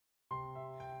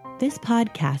This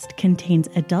podcast contains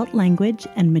adult language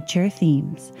and mature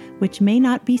themes, which may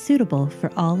not be suitable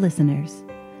for all listeners.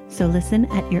 So listen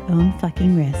at your own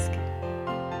fucking risk.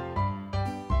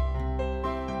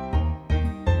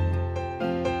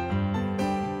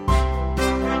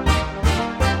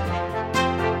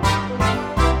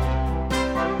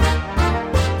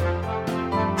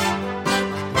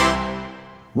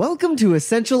 Welcome to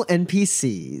Essential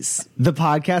NPCs, the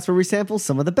podcast where we sample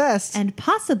some of the best And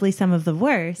possibly some of the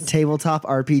worst. tabletop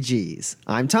RPGs.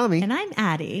 I'm Tommy. And I'm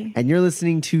Addie. And you're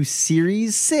listening to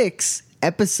Series 6,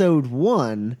 Episode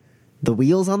 1, The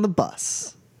Wheels on the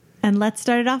Bus. And let's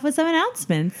start it off with some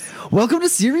announcements. Welcome to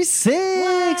Series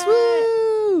 6!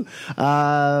 Woo!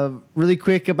 Really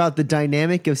quick about the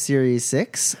dynamic of Series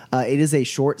 6. It is a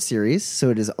short series, so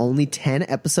it is only 10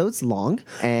 episodes long,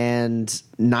 and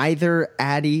neither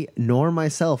Addie nor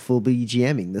myself will be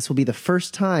GMing. This will be the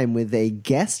first time with a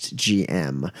guest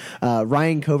GM.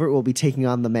 Ryan Covert will be taking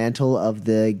on the mantle of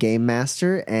the Game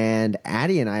Master, and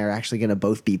Addie and I are actually going to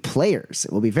both be players.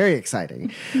 It will be very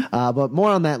exciting, but more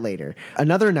on that later.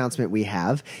 Another announcement we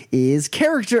have is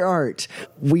character art.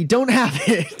 We don't have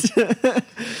it.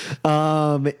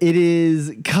 It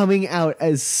is coming out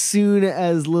as soon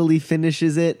as Lily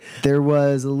finishes it. There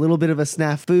was a little bit of a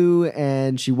snafu,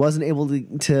 and she wasn't able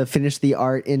to finish the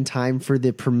art in time for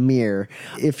the premiere.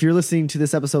 If you're listening to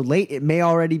this episode late, it may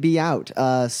already be out.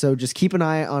 So just keep an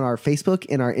eye on our Facebook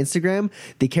and our Instagram.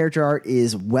 The character art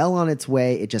is well on its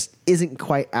way. It just isn't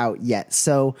quite out yet.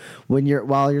 So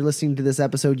while you're listening to this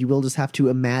episode, you will just have to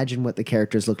imagine what the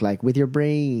characters look like with your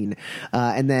brain,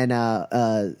 and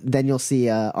then you'll see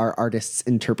our artist's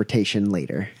interpretation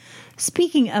later.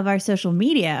 Speaking of our social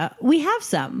media, we have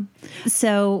some.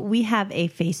 So we have a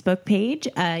Facebook page.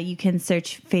 You can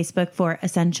search Facebook for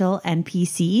Essential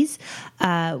NPCs.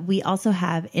 We also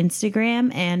have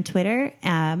Instagram and Twitter.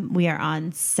 We are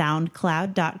on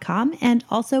SoundCloud.com and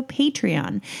also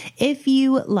Patreon. If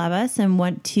you love us and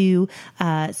want to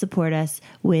support us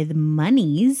with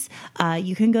monies,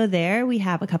 you can go there. We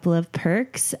have a couple of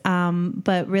perks,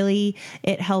 but really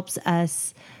it helps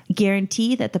us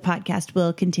guarantee that the podcast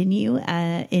will continue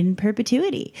in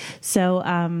perpetuity. So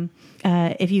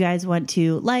if you guys want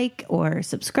to like or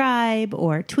subscribe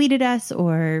or tweet at us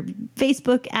or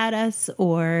Facebook at us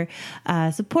or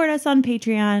support us on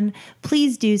Patreon,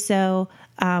 please do so.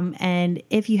 And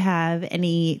if you have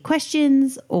any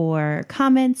questions or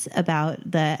comments about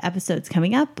the episodes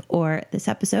coming up or this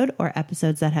episode or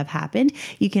episodes that have happened,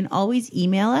 you can always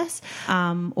email us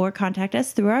or contact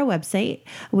us through our website,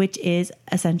 which is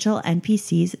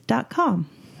essentialnpcs.com.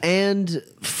 And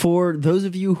for those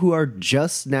of you who are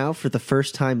just now for the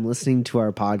first time listening to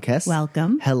our podcast,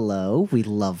 welcome. Hello, we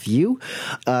love you.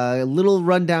 A little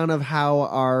rundown of how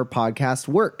our podcast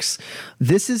works.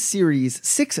 This is Series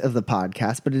 6 of the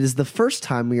podcast, but it is the first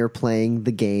time we are playing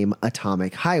the game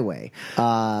Atomic Highway.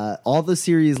 All the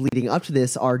series leading up to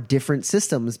this are different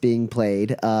systems being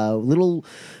played, little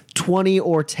 20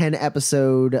 or 10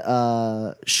 episode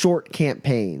short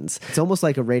campaigns. It's almost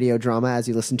like a radio drama as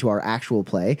you listen to our actual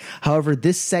play. However,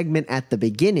 this segment at the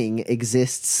beginning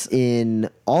exists in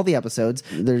all the episodes.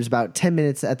 There's about 10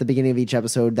 minutes at the beginning of each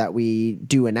episode that we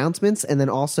do announcements and then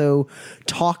also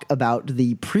talk about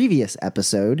the previous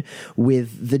episode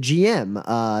with the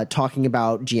GM, talking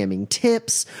about GMing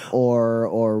tips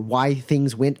or why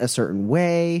things went a certain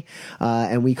way.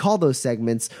 And we call those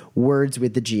segments Words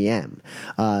with the GM.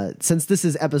 Since this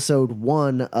is episode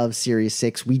 1 of Series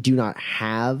 6, we do not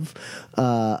have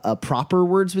a proper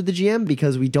Words with the GM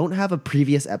because we don't have a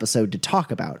previous episode to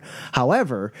talk about.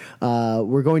 However,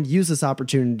 we're going to use this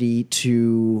opportunity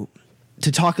to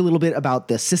talk a little bit about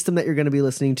the system that you're going to be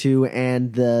listening to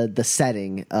and the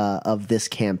setting of this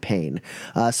campaign.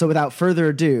 So without further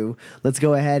ado, let's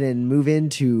go ahead and move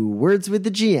into Words with the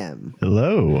GM.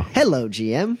 Hello. Hello,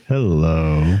 GM.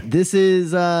 Hello. This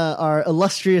is our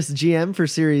illustrious GM for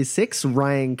Series 6,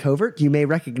 Ryan Covert. You may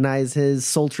recognize his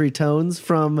sultry tones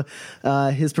from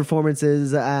his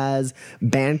performances as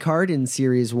Bancard in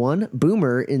Series 1,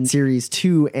 Boomer in Series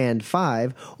 2 and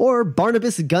 5, or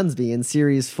Barnabas Gunsby in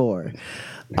Series 4.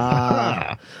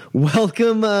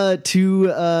 Welcome to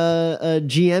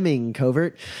GMing,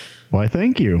 Covert. Why,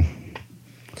 thank you.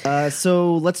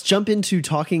 So let's jump into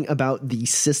talking about the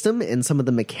system and some of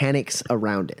the mechanics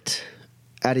around it.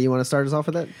 Addie, you want to start us off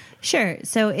with that? Sure.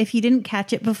 So if you didn't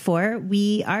catch it before,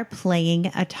 we are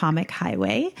playing Atomic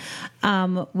Highway,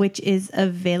 which is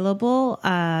available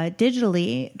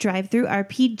digitally, drive-through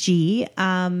RPG,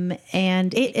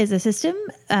 and it is a system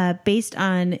based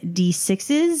on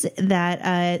D6s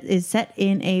that is set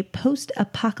in a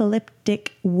post-apocalyptic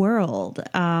post-apocalyptic world,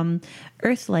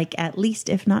 Earth-like at least,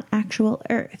 if not actual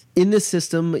Earth. In this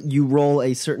system, you roll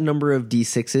a certain number of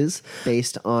d6s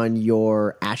based on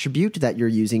your attribute that you're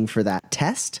using for that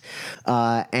test,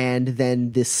 and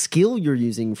then the skill you're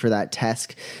using for that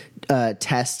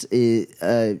test is,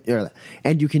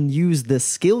 and you can use the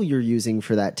skill you're using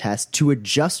for that test to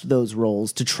adjust those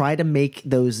rolls to try to make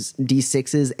those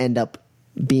d6s end up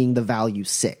being the value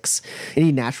 6.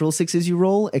 Any natural 6s you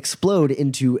roll explode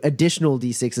into additional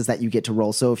d6s that you get to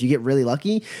roll. So if you get really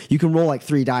lucky, you can roll like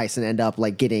 3 dice and end up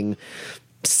like getting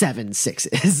 7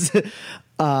 6s.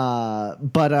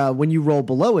 But when you roll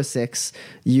below a 6,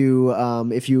 you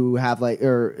if you have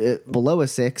below a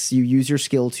 6, you use your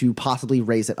skill to possibly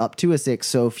raise it up to a 6.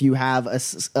 So if you have a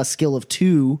skill of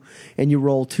 2 and you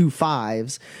roll 2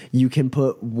 5s, you can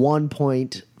put 1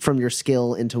 point from your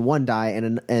skill into one die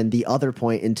and the other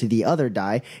point into the other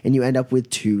die, and you end up with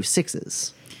 2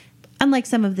 6s. Unlike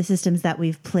some of the systems that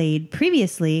we've played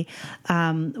previously,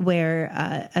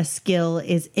 where a skill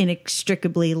is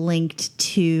inextricably linked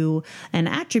to an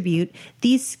attribute,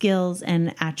 these skills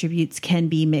and attributes can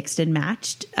be mixed and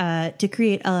matched to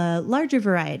create a larger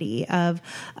variety of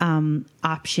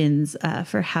options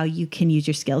for how you can use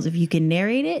your skills. If you can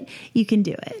narrate it, you can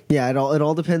do it. Yeah, it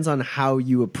all depends on how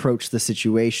you approach the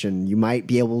situation. You might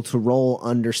be able to roll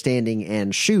understanding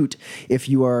and shoot if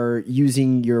you are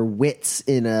using your wits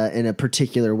in a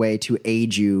particular way to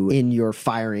aid you in your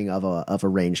firing of a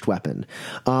ranged weapon.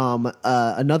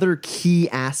 Another key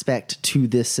aspect to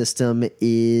this system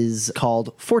is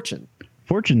called fortune.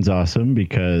 Fortune's awesome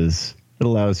because it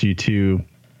allows you to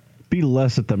be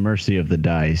less at the mercy of the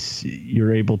dice.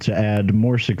 You're able to add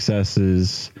more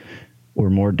successes or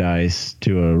more dice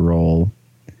to a roll.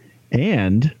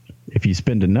 And if you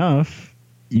spend enough,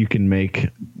 you can make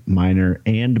minor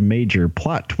and major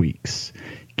plot tweaks,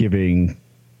 giving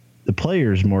the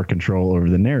players more control over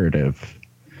the narrative.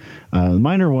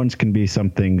 Minor ones can be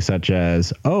something such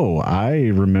as, oh, I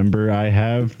remember I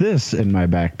have this in my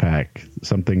backpack,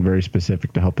 something very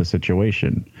specific to help a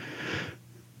situation.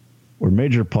 Or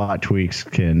major plot tweaks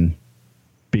can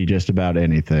be just about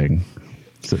anything.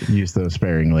 So use those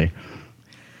sparingly.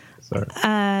 Sorry.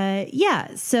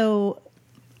 So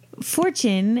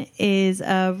Fortune is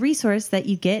a resource that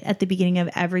you get at the beginning of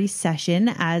every session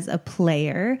as a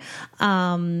player,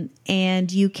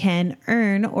 and you can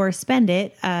earn or spend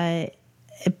it.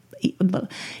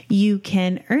 You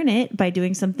can earn it by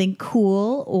doing something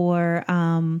cool or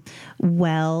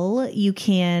you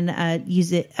can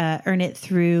use it, earn it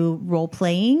through role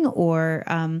playing or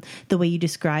the way you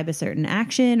describe a certain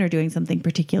action or doing something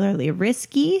particularly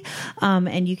risky.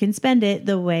 And you can spend it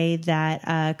the way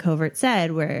that Covert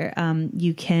said, where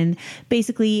you can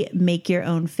basically make your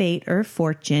own fate or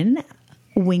fortune.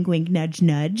 Wink, wink, nudge,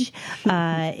 nudge,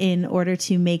 in order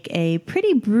to make a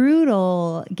pretty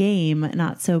brutal game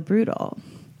not so brutal.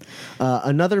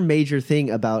 Another major thing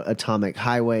about Atomic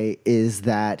Highway is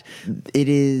that it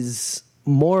is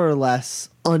more or less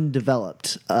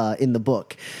undeveloped in the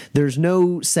book. There's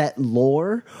no set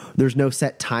lore. There's no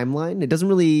set timeline. It doesn't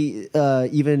really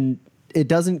it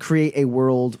doesn't create a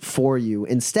world for you.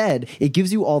 Instead, it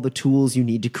gives you all the tools you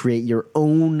need to create your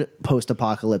own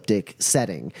post-apocalyptic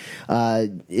setting.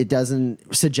 It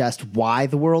doesn't suggest why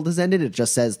the world has ended. It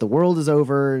just says the world is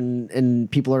over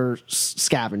and people are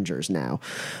scavengers now.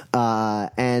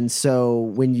 And so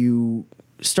when you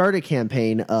start a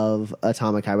campaign of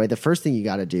Atomic Highway, the first thing you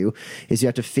got to do is you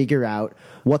have to figure out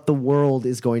what the world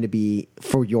is going to be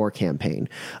for your campaign.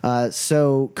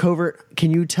 So, Covert,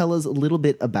 can you tell us a little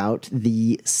bit about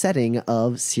the setting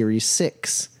of Series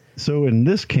 6? So in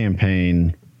this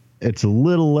campaign, it's a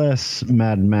little less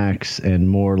Mad Max and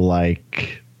more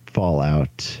like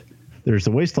Fallout. There's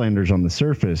the Wastelanders on the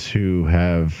surface who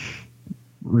have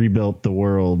rebuilt the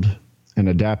world and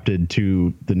adapted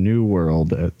to the new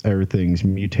world. Everything's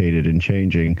mutated and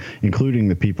changing, including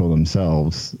the people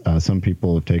themselves. Some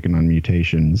people have taken on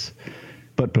mutations.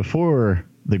 But before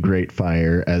the Great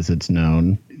Fire, as it's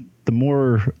known, the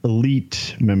more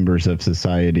elite members of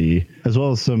society, as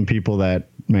well as some people that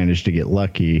managed to get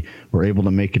lucky, were able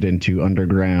to make it into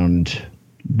underground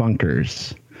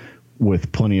bunkers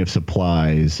with plenty of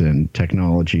supplies and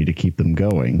technology to keep them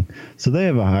going. So they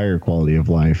have a higher quality of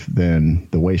life than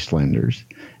the Wastelanders.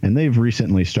 And they've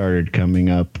recently started coming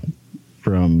up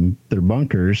from their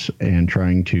bunkers and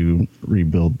trying to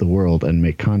rebuild the world and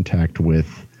make contact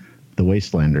with the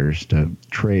Wastelanders to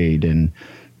trade and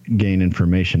gain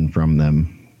information from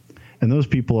them. And those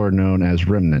people are known as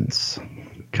remnants,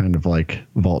 kind of like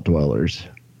vault dwellers,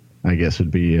 I guess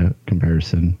would be a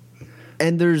comparison.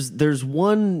 And there's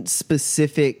one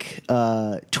specific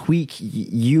tweak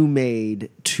you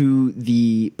made to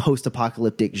the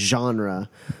post-apocalyptic genre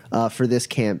for this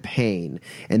campaign,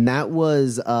 and that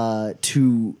was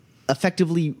to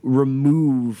effectively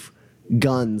remove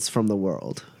guns from the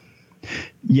world.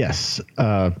 Yes.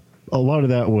 A lot of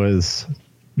that was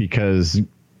because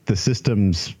the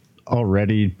system's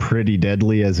already pretty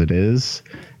deadly as it is.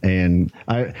 And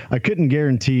I couldn't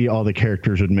guarantee all the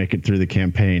characters would make it through the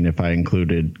campaign if I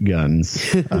included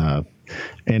guns.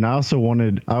 And I also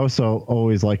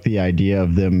always liked the idea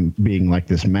of them being like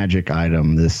this magic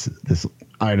item, this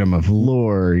item of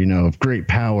lore, of great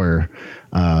power,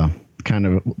 kind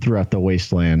of throughout the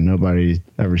wasteland. Nobody's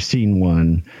ever seen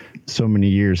one. So many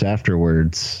years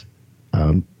afterwards,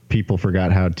 people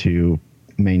forgot how to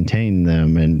maintain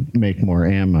them and make more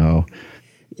ammo.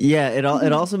 Yeah, it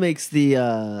also makes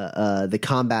the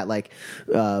combat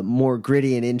more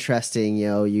gritty and interesting.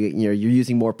 You're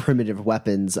using more primitive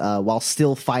weapons while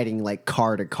still fighting like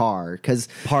car to car, because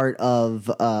part of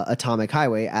Atomic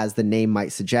Highway, as the name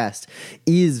might suggest,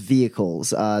 is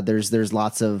vehicles. There's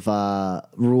lots of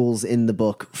rules in the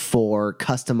book for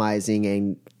customizing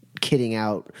and kitting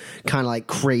out kind of like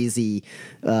crazy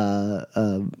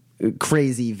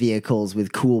vehicles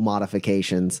with cool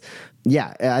modifications.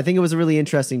 Yeah, I think it was a really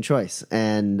interesting choice,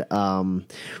 and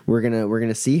we're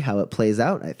gonna see how it plays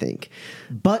out, I think.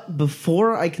 But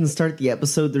before I can start the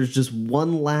episode, there's just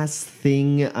one last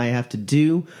thing I have to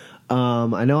do.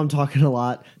 I know I'm talking a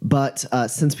lot, but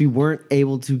since we weren't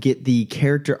able to get the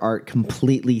character art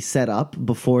completely set up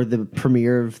before the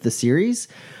premiere of the series,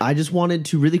 I just wanted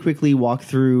to really quickly walk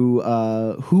through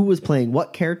who was playing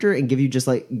what character and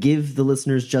give the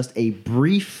listeners just a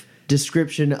brief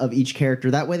description of each character.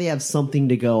 That way they have something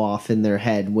to go off in their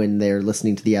head when they're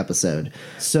listening to the episode.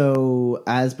 So,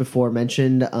 as before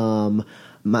mentioned,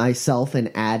 myself and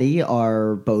Addie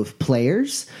are both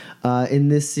players in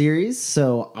this series.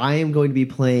 So I am going to be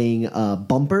playing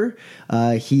Bumper.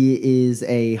 He is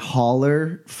a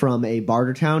hauler from a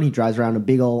barter town. He drives around a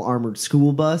big old armored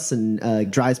school bus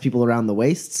and drives people around the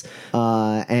wastes.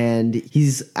 And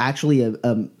he's actually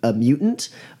a mutant.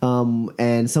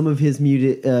 And some of his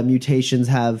mutations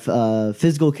have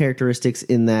physical characteristics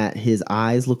in that his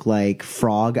eyes look like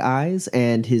frog eyes,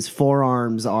 and his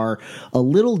forearms are a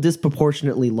little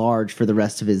disproportionately large for the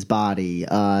rest of his body.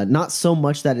 Not so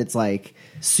much that it's like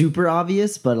super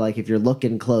obvious, but like if you're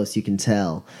looking close, you can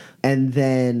tell. And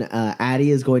then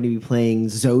Addie is going to be playing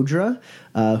Zodra,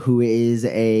 who is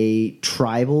a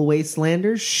tribal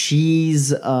wastelander.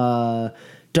 She's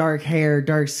dark hair,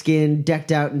 dark skin, decked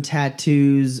out in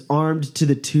tattoos, armed to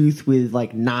the tooth with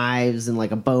like knives and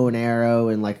like a bow and arrow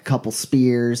and like a couple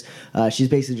spears. She's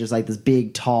basically just like this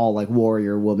big, tall, like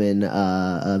warrior woman,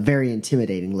 very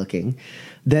intimidating looking.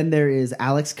 Then there is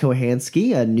Alex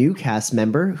Kohansky, a new cast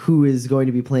member, who is going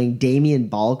to be playing Damian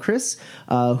Balkris,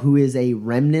 who is a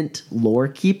Remnant lore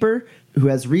keeper who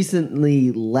has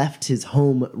recently left his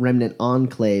home Remnant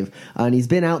Enclave, and he's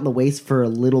been out in the waste for a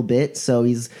little bit. So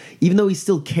even though he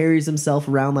still carries himself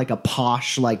around like a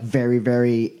posh, like very,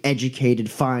 very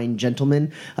educated, fine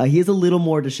gentleman, he is a little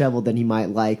more disheveled than he might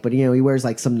like, but he wears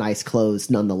like some nice clothes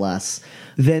nonetheless.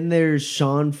 Then there's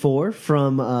Sean Four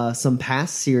from some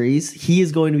past series. He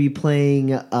is going to be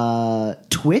playing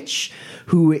Twitch,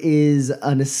 who is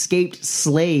an escaped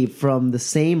slave from the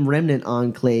same Remnant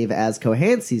Enclave as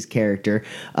Kohansy's character.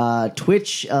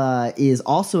 Twitch is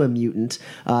also a mutant.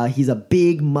 He's a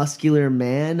big, muscular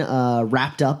man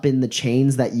wrapped up in the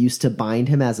chains that used to bind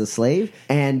him as a slave,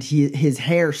 and his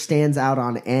hair stands out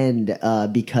on end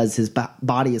because his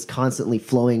body is constantly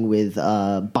flowing with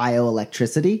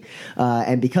bioelectricity,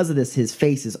 and because of this, his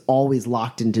face is always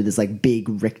locked into this like big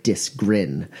rictus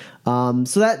grin.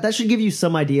 So that should give you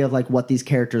some idea of like what these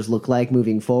characters look like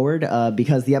moving forward,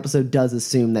 because the episode does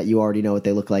assume that you already know what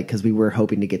they look like, because we were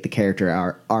hoping to get the character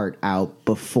art out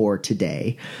before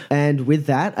today. And with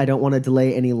that, I don't want to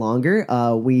delay any longer.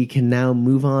 We can now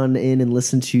move on in and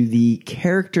listen to the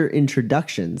character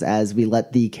introductions as we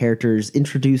let the characters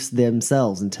introduce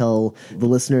themselves and tell the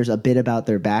listeners a bit about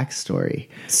their backstory.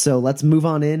 So let's move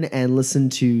on in and listen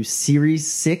to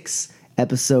Series 6,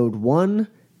 Episode 1,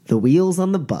 The Wheels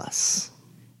on the Bus.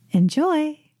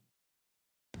 Enjoy.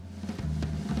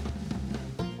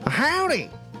 Howdy!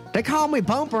 They called me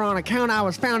Bumper on account I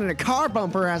was found in a car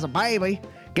bumper as a baby.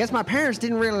 Guess my parents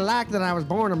didn't really like that I was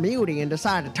born a mutie and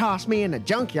decided to toss me in the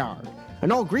junkyard.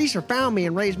 An old greaser found me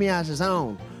and raised me as his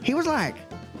own. He was like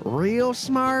real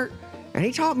smart, and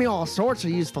he taught me all sorts of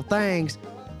useful things.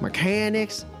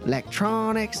 Mechanics,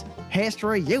 electronics,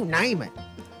 history, you name it.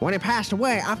 When he passed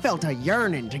away, I felt a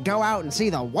yearning to go out and see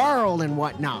the world and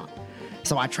whatnot.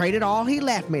 So I traded all he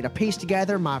left me to piece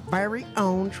together my very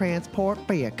own transport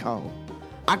vehicle.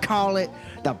 I call it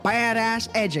the Badass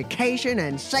Education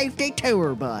and Safety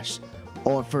Tour Bus,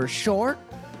 or for short,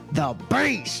 the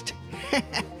Beast.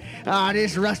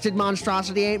 This rusted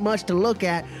monstrosity ain't much to look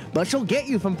at, but she'll get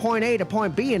you from point A to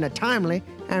point B in a timely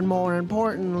and, more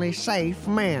importantly, safe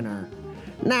manner.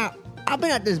 Now, I've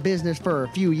been at this business for a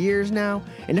few years now,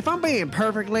 and if I'm being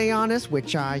perfectly honest,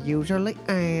 which I usually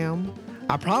am,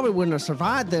 I probably wouldn't have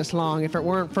survived this long if it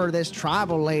weren't for this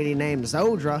tribal lady named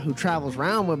Zodra who travels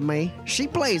around with me. She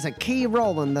plays a key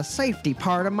role in the safety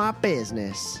part of my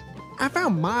business. I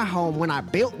found my home when I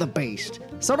built the Beast,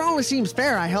 so it only seems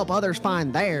fair I help others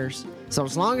find theirs. So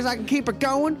as long as I can keep it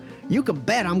going, you can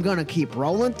bet I'm gonna keep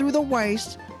rolling through the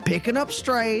waste, picking up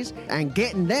strays, and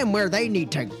getting them where they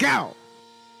need to go.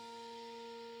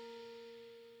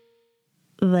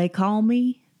 They call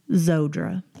me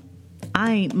Zodra.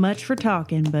 I ain't much for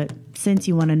talking, but since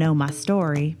you want to know my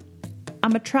story,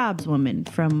 I'm a tribeswoman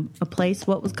from a place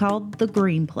what was called the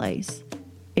Green Place.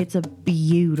 It's a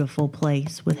beautiful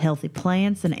place with healthy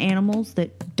plants and animals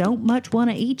that don't much want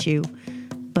to eat you.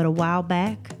 But a while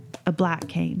back, a blight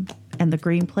came, and the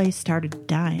Green Place started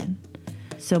dying.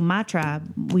 So my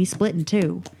tribe, we split in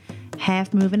two,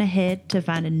 half moving ahead to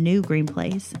find a new Green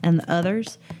Place, and the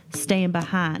others staying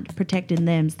behind, protecting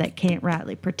them that can't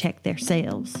rightly protect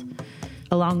themselves.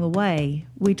 Along the way,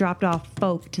 we dropped off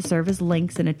folk to serve as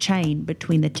links in a chain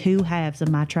between the two halves of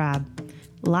my tribe.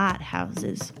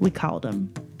 Lighthouses, we called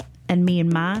them. And me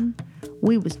and mine,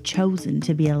 we was chosen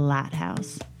to be a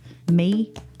lighthouse.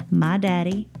 Me, my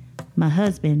daddy, my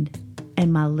husband,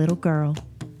 and my little girl.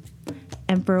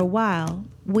 And for a while,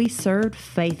 we served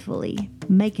faithfully,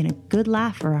 making a good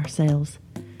life for ourselves.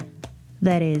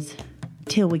 That is,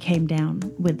 till we came down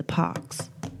with the pox.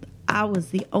 I was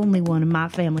the only one in my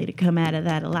family to come out of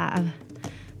that alive.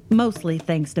 Mostly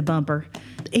thanks to Bumper.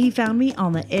 He found me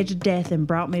on the edge of death and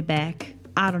brought me back.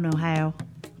 I don't know how,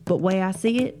 but way I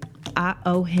see it, I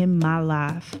owe him my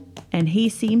life. And he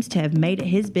seems to have made it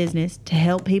his business to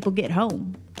help people get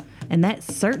home. And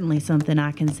that's certainly something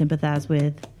I can sympathize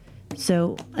with.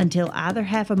 So until either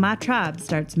half of my tribe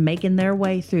starts making their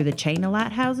way through the chain of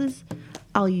lighthouses,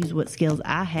 I'll use what skills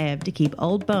I have to keep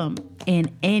Old Bump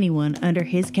and anyone under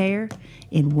his care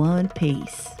in one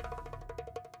piece.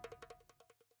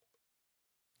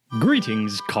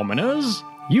 Greetings, commoners.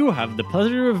 You have the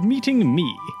pleasure of meeting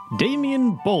me,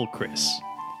 Damien Bolcris.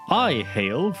 I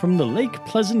hail from the Lake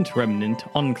Pleasant Remnant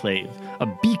Enclave, a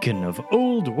beacon of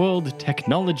old-world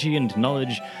technology and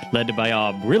knowledge led by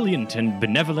our brilliant and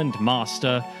benevolent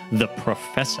master, the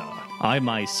Professor. I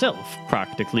myself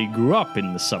practically grew up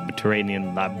in the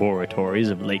subterranean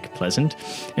laboratories of Lake Pleasant,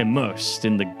 immersed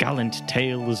in the gallant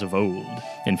tales of old.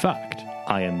 In fact,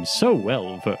 I am so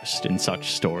well versed in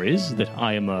such stories that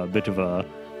I am a bit of a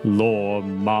lore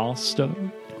master.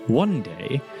 One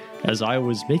day, as I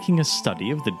was making a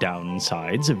study of the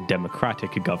downsides of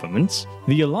democratic governments,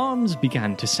 the alarms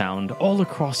began to sound all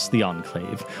across the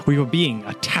enclave. We were being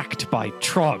attacked by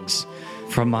trogs.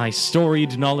 From my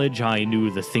storied knowledge, I knew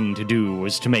the thing to do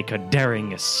was to make a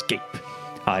daring escape.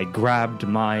 I grabbed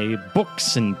my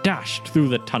books and dashed through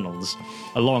the tunnels.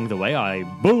 Along the way, I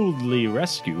boldly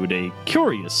rescued a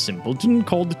curious simpleton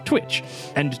called Twitch,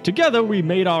 and together we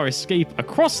made our escape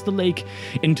across the lake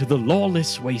into the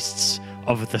lawless wastes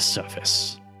of the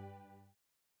surface.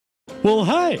 Well,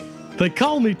 hey, they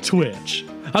call me Twitch.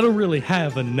 I don't really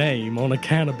have a name on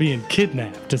account of being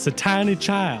kidnapped as a tiny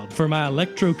child for my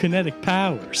electrokinetic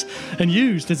powers and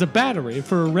used as a battery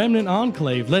for a remnant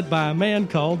enclave led by a man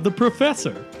called the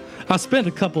Professor. I spent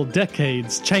a couple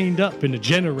decades chained up in a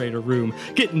generator room,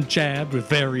 getting jabbed with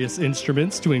various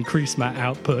instruments to increase my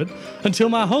output, until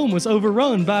my home was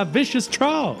overrun by vicious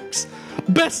trogs.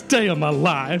 Best day of my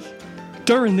life!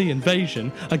 During the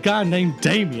invasion, a guy named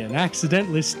Damien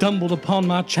accidentally stumbled upon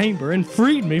my chamber and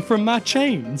freed me from my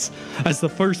chains. As the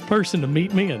first person to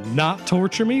meet me and not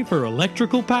torture me for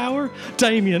electrical power,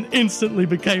 Damien instantly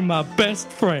became my best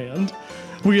friend.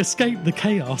 We escaped the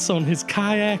chaos on his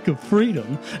kayak of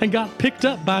freedom and got picked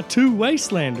up by two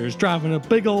wastelanders driving a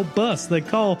big old bus they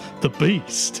call the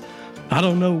Beast. I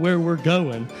don't know where we're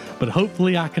going, but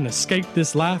hopefully I can escape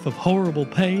this life of horrible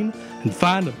pain and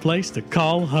find a place to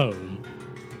call home.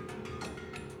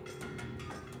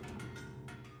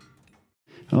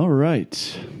 All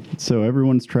right. So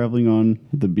everyone's traveling on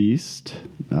the Beast.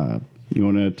 You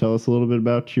want to tell us a little bit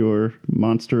about your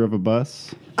monster of a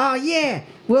bus? Oh, yeah.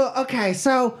 Well, okay,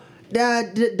 so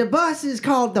the bus is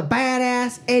called the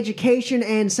Badass Education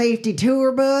and Safety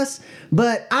Tour Bus,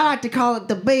 but I like to call it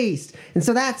the Beast. And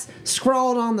so that's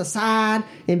scrawled on the side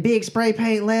in big spray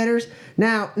paint letters.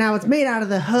 Now it's made out of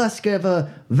the husk of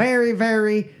a very,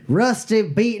 very rusty,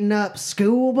 beaten up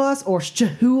school bus or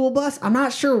school bus. I'm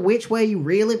not sure which way you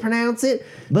really pronounce it,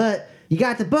 but you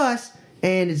got the bus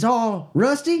and it's all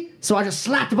rusty, so I just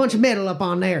slapped a bunch of metal up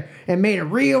on there and made a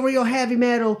real heavy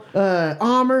metal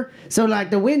armor. So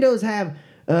like the windows have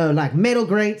like metal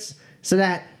grates so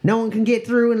that no one can get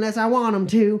through unless I want them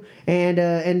to, and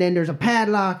then there's a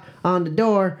padlock on the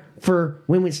door for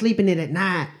when we're sleeping in at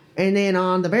night. And then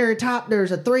on the very top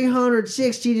there's a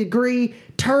 360-degree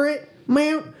turret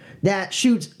mount that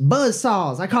shoots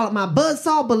buzzsaws. I call it my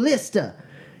buzzsaw ballista.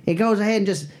 It goes ahead and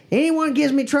just, anyone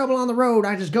gives me trouble on the road,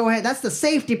 I just go ahead. That's the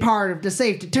safety part of the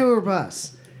safety tour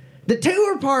bus. The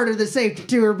tour part of the safety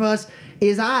tour bus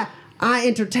is I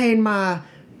entertain my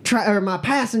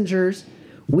passengers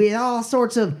with all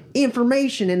sorts of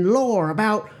information and lore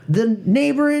about the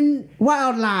neighboring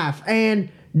wildlife and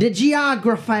the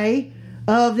geography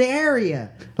of the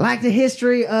area, like the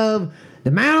history of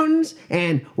the mountains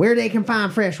and where they can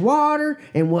find fresh water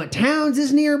and what towns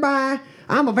is nearby.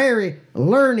 I'm a very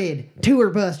learned tour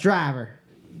bus driver.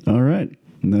 All right.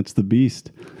 And that's the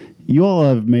Beast. You all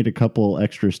have made a couple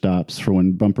extra stops for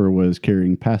when Bumper was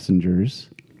carrying passengers.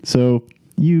 So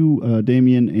you,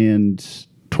 Damien, and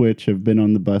Twitch have been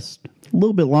on the bus a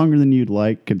little bit longer than you'd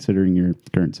like, considering your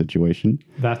current situation.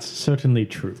 That's certainly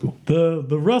true.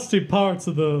 The rusty parts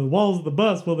of the walls of the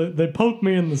bus, well, they poke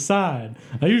me in the side.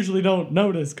 I usually don't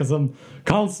notice because I'm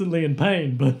constantly in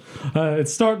pain, but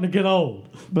it's starting to get old.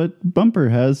 But Bumper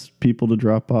has people to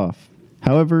drop off.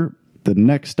 However, the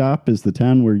next stop is the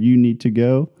town where you need to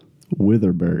go,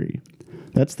 Witherbury.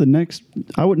 That's the next,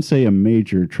 I wouldn't say a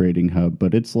major trading hub,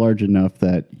 but it's large enough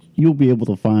that you'll be able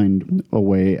to find a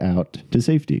way out to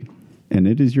safety. And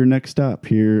it is your next stop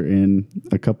here in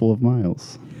a couple of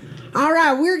miles. All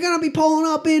right, we're going to be pulling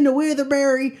up into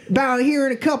Witherbury about here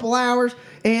in a couple hours.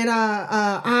 And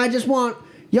I just want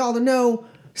y'all to know,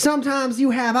 sometimes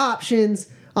you have options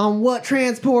on what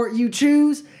transport you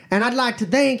choose. And I'd like to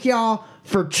thank y'all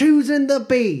for choosing the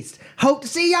Beast. Hope to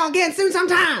see y'all again soon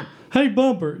sometime. Hey,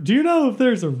 Bumper, do you know if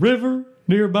there's a river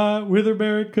nearby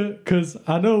Witherbury? Because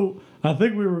I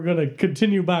think we were going to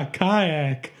continue by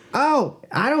kayak. Oh,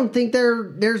 I don't think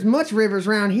there's much rivers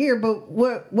around here, but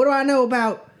what do I know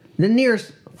about the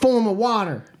nearest form of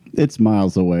water? It's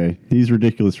miles away. He's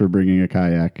ridiculous for bringing a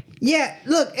kayak. Yeah,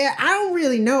 look, I don't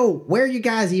really know where you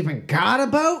guys even got a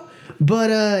boat,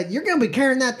 but you're going to be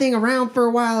carrying that thing around for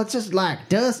a while. It's just like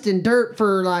dust and dirt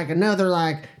for like another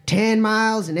like 10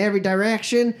 miles in every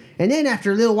direction. And then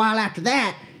after a little while after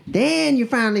that, then you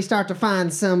finally start to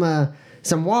find some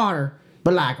water.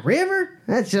 But like river,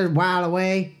 that's just a while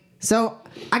away. So,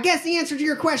 I guess the answer to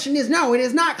your question is no, it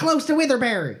is not close to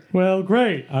Witherbury. Well,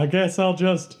 great. I guess I'll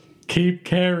just keep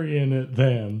carrying it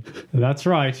then. That's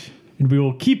right. And we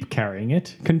will keep carrying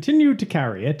it, continue to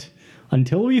carry it,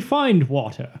 until we find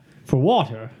water. For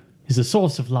water is a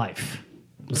source of life.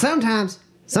 Sometimes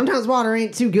water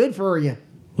ain't too good for you.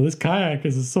 Well, this kayak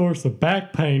is a source of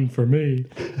back pain for me.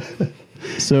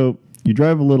 So, you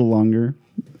drive a little longer,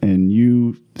 and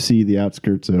you see the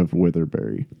outskirts of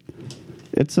Witherbury.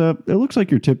 It looks like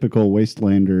your typical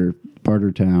Wastelander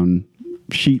barter town.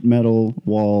 Sheet metal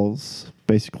walls,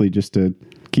 basically just to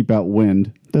keep out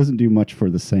wind. Doesn't do much for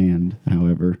the sand,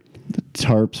 however. The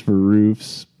tarps for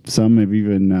roofs. Some have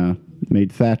even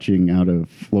made thatching out of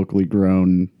locally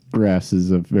grown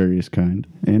grasses of various kind.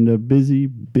 And a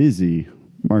busy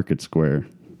market square.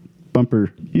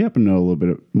 Bumper, you happen to know a little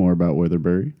bit more about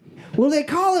Witherbury? Well, they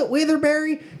call it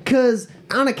Witherbury because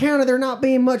on account of there not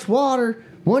being much water,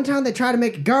 one time they tried to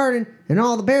make a garden and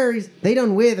all the berries, they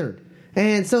done withered.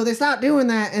 And so they stopped doing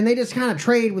that and they just kind of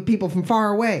trade with people from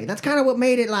far away. That's kind of what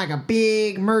made it like a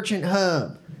big merchant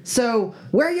hub. So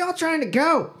where are y'all trying to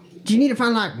go? Do you need to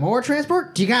find like more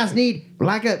transport? Do you guys need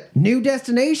like a new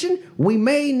destination? We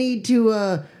may need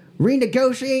to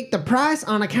renegotiate the price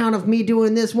on account of me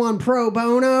doing this one pro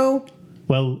bono.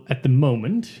 Well, at the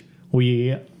moment,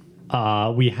 we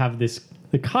have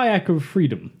the kayak of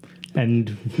freedom,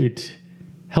 and it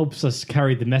helps us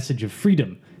carry the message of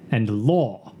freedom and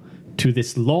law to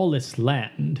this lawless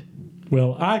land.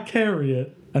 Well, I carry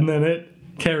it, and then it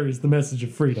carries the message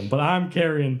of freedom, but I'm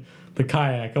carrying the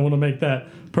kayak. I want to make that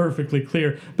perfectly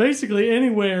clear. Basically,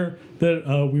 anywhere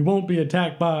that we won't be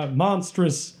attacked by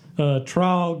monstrous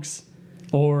trogs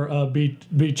or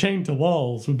be chained to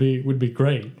walls would be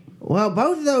great. Well,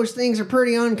 both of those things are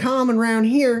pretty uncommon around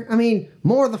here. I mean,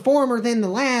 more the former than the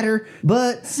latter,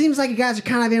 but seems like you guys are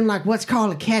kind of in like what's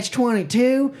called a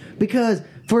catch-22, because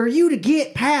for you to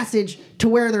get passage to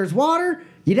where there's water,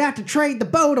 you'd have to trade the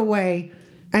boat away,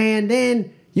 and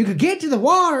then you could get to the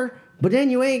water, but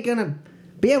then you ain't gonna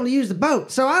be able to use the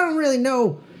boat. So I don't really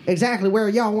know exactly where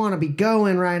y'all want to be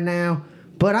going right now,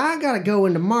 but I gotta go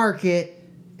into market.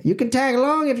 You can tag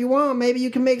along if you want. Maybe you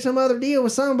can make some other deal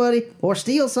with somebody or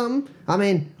steal something. I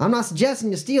mean, I'm not suggesting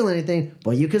you steal anything,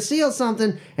 but you could steal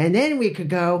something and then we could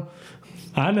go.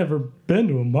 I never been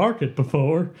to a market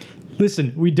before.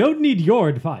 Listen, we don't need your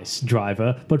advice,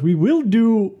 driver, but we will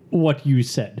do what you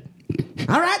said.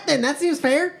 All right, then. That seems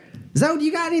fair. Zoe, do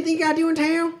you got anything you got to do in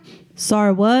town?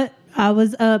 Sorry, what? I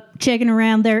was up checking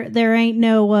around. There ain't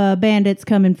no bandits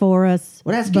coming for us.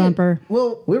 Well, that's Bumper. good.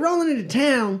 Well, we're rolling into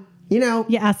town. You know.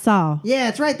 Yeah, I saw. Yeah,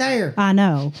 it's right there. I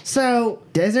know. So,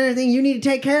 is there anything you need to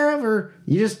take care of, or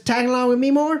you just tagging along with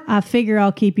me more? I figure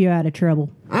I'll keep you out of trouble.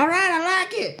 All right, I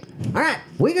like it. All right,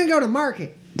 we're going to go to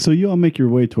market. So you all make your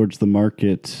way towards the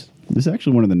market. This is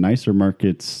actually one of the nicer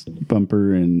markets,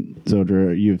 Bumper and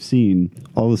Zodra, you've seen.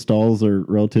 All the stalls are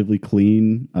relatively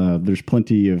clean. There's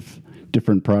plenty of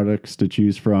different products to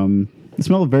choose from. The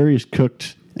smell of various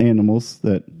cooked animals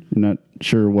that you're not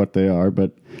sure what they are,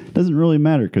 but it doesn't really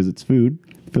matter because it's food.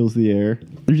 It fills the air.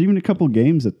 There's even a couple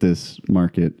games at this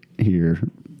market here.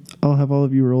 I'll have all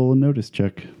of you roll a notice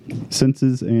check.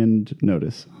 Senses and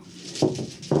notice.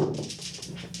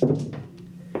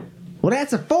 Well,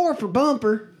 that's a 4 for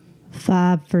Bumper.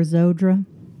 5 for Zodra.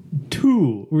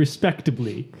 2,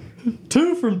 respectably.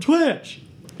 2 from Twitch.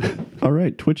 All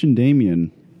right, Twitch and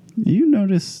Damien. You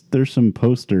notice there's some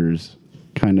posters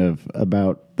kind of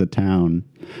about the town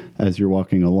as you're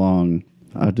walking along,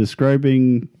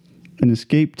 describing an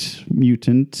escaped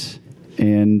mutant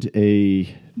and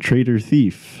a traitor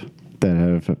thief that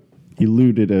have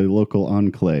eluded a local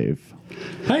enclave.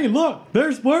 Hey, look,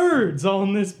 there's words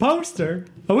on this poster.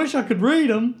 I wish I could read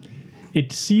them.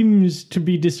 It seems to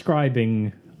be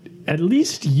describing at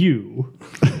least you,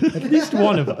 at least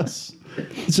one of us.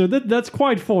 So that's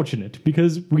quite fortunate,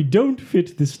 because we don't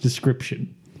fit this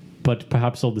description. But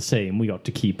perhaps all the same, we ought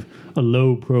to keep a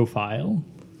low profile.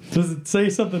 Does it say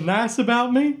something nice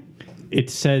about me? It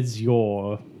says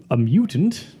you're a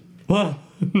mutant. Well,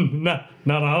 not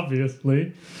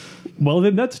obviously. Well,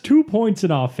 then that's 2 points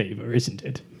in our favor, isn't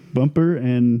it? Bumper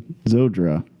and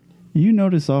Zodra, you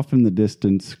notice off in the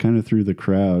distance, kind of through the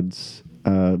crowds,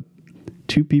 2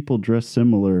 people dressed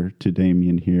similar to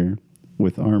Damien here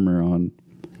with armor on.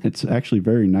 It's actually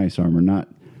very nice armor, not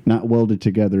welded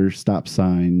together stop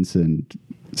signs and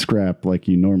scrap like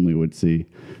you normally would see.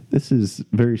 This is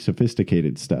very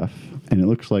sophisticated stuff, and it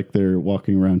looks like they're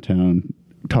walking around town,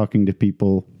 talking to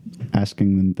people,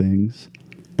 asking them things.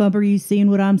 Bumper, you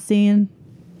seeing what I'm seeing?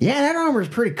 Yeah, that armor's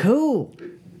pretty cool.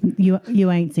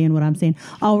 You ain't seeing what I'm seeing.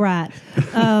 All right.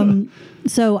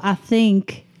 So I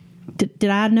think... Did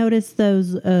I notice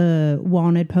those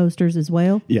wanted posters as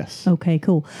well? Yes. Okay,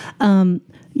 cool.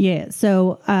 Yeah,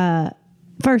 so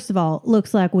first of all,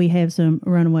 looks like we have some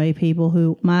runaway people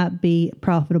who might be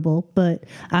profitable, but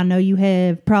I know you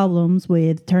have problems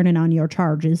with turning on your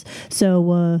charges.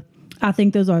 So I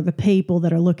think those are the people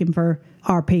that are looking for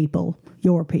our people.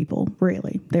 Your people,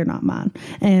 really. They're not mine.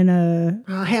 And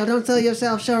Oh, hell, don't sell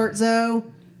yourself short, Zoe.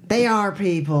 They are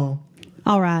people.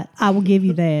 all right, I will give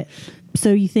you that.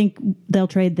 So you think they'll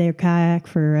trade their kayak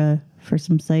for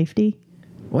some safety?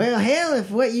 Well, hell,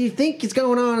 if what you think is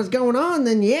going on,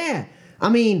 then yeah. I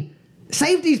mean,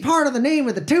 safety's part of the name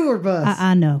of the tour bus.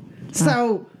 I know.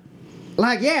 So,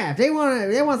 like, yeah, if they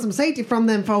want some safety from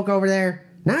them folk over there.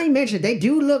 Now you mentioned they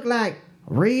do look like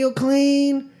real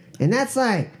clean, and that's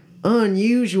like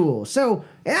unusual. So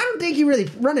I don't think you really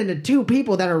run into 2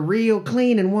 people that are real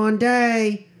clean in one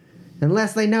day,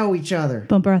 unless they know each other.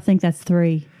 Bumper, I think that's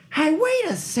 3. Hey, wait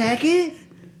a second.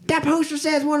 That poster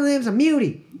says one of them's a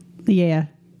mutie. Yeah.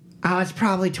 Oh, it's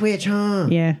probably Twitch, huh?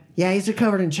 Yeah. Yeah, he's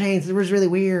covered in chains. It was really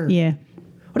weird. Yeah.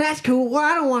 Well, that's cool. Well,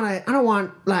 I don't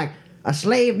want like a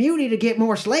slave mutie to get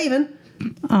more slaving.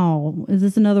 Oh, is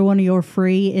this another one of your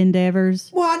free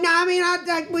endeavors? Well, no, I mean,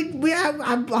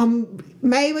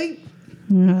 maybe,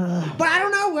 but I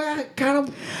don't know. Kind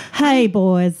of. Hey,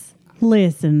 boys,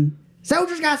 listen.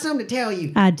 Soldier's got something to tell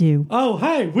you. I do. Oh,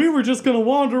 hey, we were just going to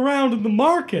wander around in the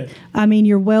market. I mean,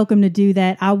 you're welcome to do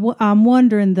that. I'm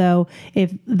wondering, though,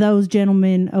 if those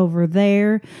gentlemen over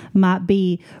there might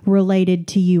be related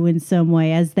to you in some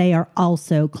way, as they are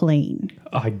also clean.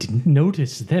 I didn't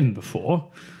notice them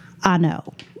before. I know.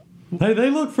 Hey,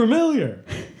 they look familiar.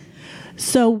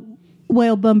 So,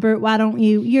 well, Bumper, why don't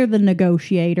you're the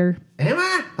negotiator. Am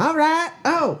I? All right.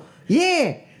 Oh,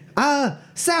 yeah.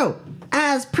 So,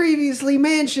 as previously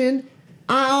mentioned,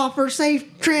 I offer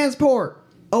safe transport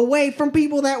away from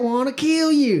people that want to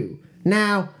kill you.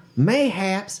 Now,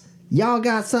 mayhaps y'all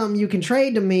got something you can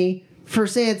trade to me for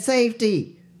said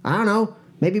safety. I don't know.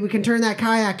 Maybe we can turn that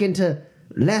kayak into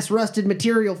less rusted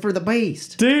material for the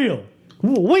beast. Deal.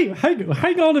 Wait,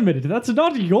 hang on a minute. That's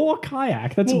not your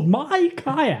kayak. That's my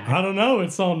kayak. I don't know.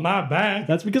 It's on my back.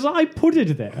 That's because I put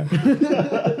it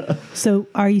there. So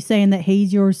are you saying that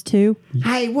he's yours too?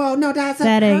 Hey, well, no, that's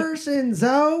That a ain't- person,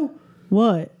 Zoe.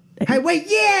 What? Hey, wait,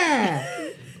 yeah.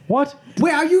 What?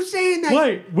 Wait, are you saying that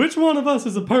Wait, which one of us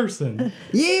is a person?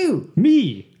 you?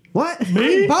 Me? What?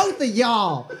 Me? Both of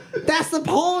y'all. That's the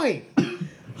point.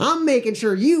 I'm making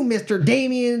sure you, Mr.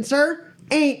 Damien, sir,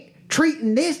 ain't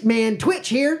treating this man Twitch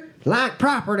here like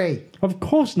property. Of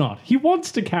course not. He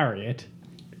wants to carry it.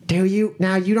 Do you?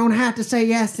 Now, you don't have to say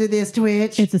yes to this,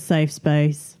 Twitch. It's a safe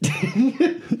space.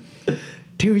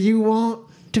 Do you want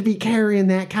to be carrying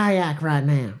that kayak right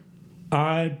now?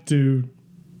 I do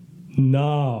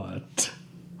not.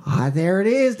 Ah, there it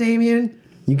is, Damien.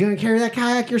 You gonna carry that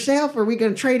kayak yourself, or are we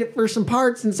gonna trade it for some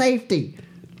parts and safety?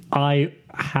 I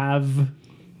have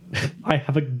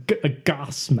a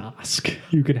gas mask.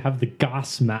 You could have the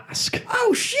gas mask.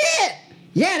 Oh, shit!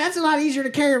 Yeah, that's a lot easier to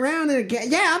carry around than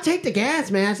yeah, I'll take the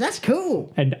gas mask. That's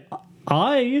cool. And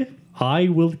I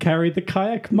will carry the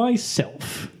kayak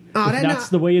myself. Oh, if then that's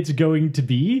the way it's going to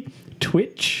be.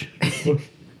 Twitch.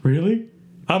 Really?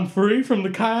 I'm free from the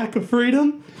kayak of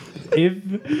freedom?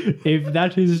 If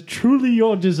that is truly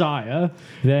your desire,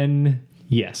 then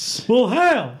yes. Well,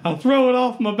 hell, I throw it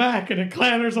off my back and it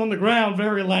clatters on the ground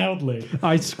very loudly.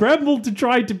 I scrambled to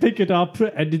try to pick it up,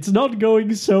 and it's not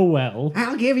going so well.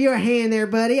 I'll give you a hand there,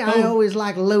 buddy. I always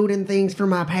like loading things for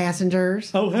my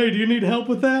passengers. Oh, hey, do you need help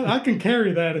with that? I can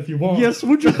carry that if you want. Yes,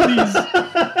 would you please?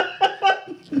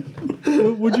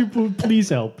 Would you please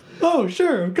help? Oh,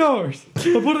 sure, of course.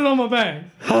 I'll put it on my back.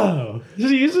 Oh,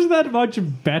 see, isn't that much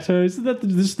better? Isn't that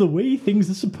just the way things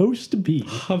are supposed to be?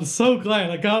 I'm so glad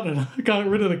I got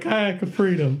rid of the kayak of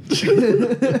freedom.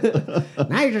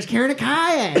 Now you're just carrying a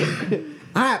kayak.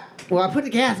 All right. Well, I put the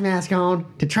gas mask on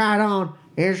to try it on.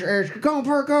 It's going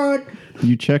pretty good.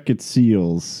 You check its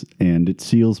seals, and it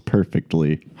seals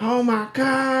perfectly. Oh my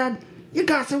God. You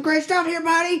got some great stuff here,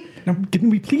 buddy. Now, can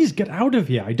we please get out of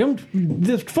here?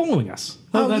 They're following us.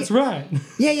 Oh, that's right.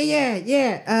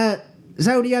 Yeah.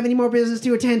 Zoe, do you have any more business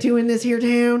to attend to in this here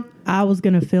town? I was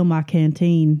gonna fill my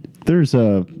canteen. There's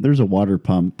a water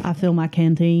pump. I fill my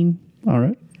canteen. All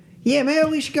right. Yeah, maybe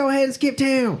we should go ahead and skip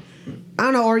town. I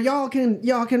don't know, or y'all can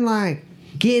like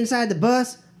get inside the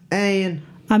bus and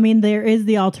I mean, there is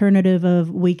the alternative of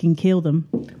we can kill them.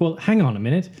 Well, hang on a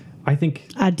minute. I think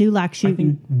I do like I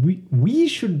shooting. think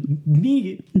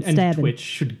me and Stabbing. Twitch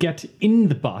should get in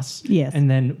the bus. Yes. And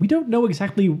then we don't know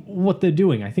exactly what they're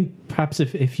doing. I think perhaps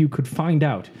if you could find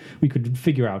out, we could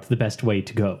figure out the best way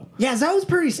to go. yeah, Zoe's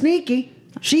pretty sneaky.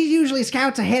 She usually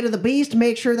scouts ahead of the beast to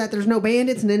make sure that there's no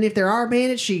bandits, and then if there are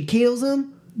bandits, she kills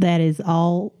them. That is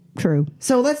all true.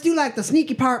 So let's do like the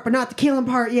sneaky part, but not the killing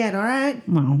part yet, all right?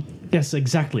 Well, Yes,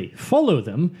 exactly. Follow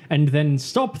them and then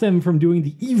stop them from doing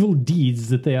the evil deeds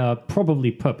that they are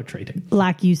probably perpetrating.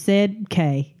 like you said,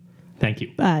 Kay. Thank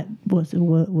you. What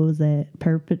was that?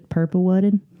 Purple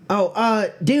wooded? Oh,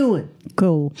 doing.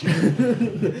 Cool.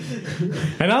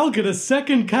 And I'll get a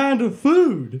second kind of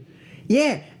food.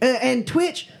 Yeah, and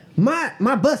Twitch, my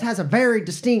bus has a very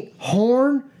distinct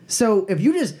horn, so if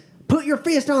you just put your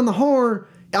fist on the horn,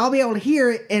 I'll be able to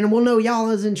hear it, and we'll know y'all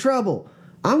is in trouble.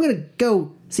 I'm gonna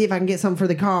go see if I can get something for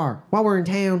the car while we're in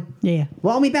town. Yeah.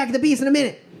 Well, I'll meet back at the beast in a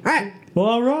minute. All right, Well,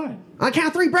 all right. on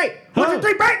count three, break. 1, 2,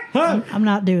 3, break. Huh. I'm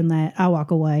not doing that. I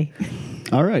walk away.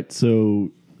 All right.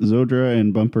 So Zodra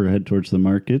and Bumper head towards the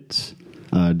market.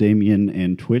 Damien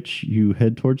and Twitch, you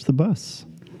head towards the bus,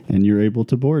 and you're able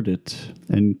to board it.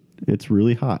 And it's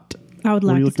really hot. I would What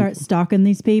are like you to looking start for? stalking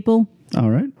these people All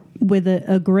right. with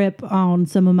a grip on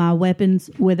some of my weapons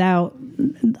without.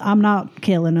 I'm not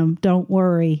killing them. Don't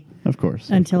worry Of course.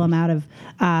 until I'm out of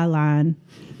eye line.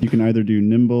 You can either do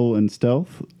nimble and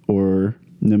stealth or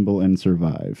nimble and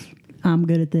survive. I'm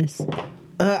good at this.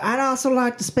 I'd also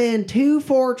like to spend 2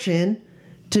 fortune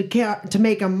to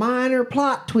make a minor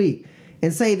plot tweak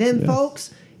and say them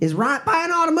folks is right by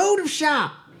an automotive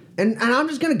shop. And I'm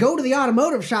just gonna go to the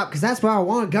automotive shop because that's where I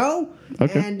want to go.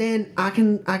 Okay. And then I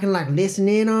can like listen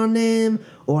in on them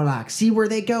or like see where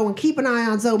they go and keep an eye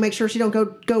on Zoe. Make sure she don't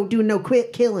go doing no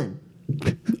quick killing.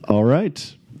 All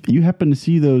right. You happen to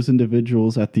see those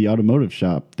individuals at the automotive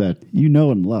shop that you know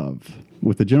and love.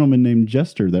 with a gentleman named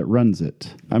Jester that runs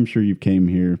it. I'm sure you came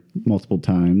here multiple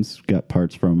times, got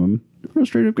parts from him. Real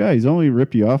straight up guy. He's only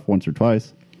ripped you off once or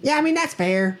twice. Yeah, I mean, that's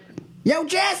fair. Yo,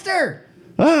 Jester!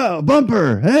 Oh,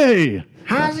 Bumper! Hey!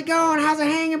 How's it going? How's it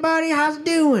hanging, buddy? How's it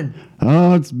doing?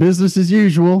 Oh, it's business as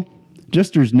usual.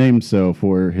 Jester's named so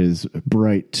for his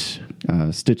bright,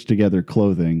 stitched together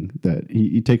clothing that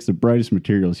he takes the brightest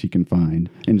materials he can find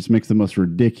and just makes the most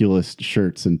ridiculous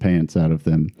shirts and pants out of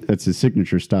them. That's his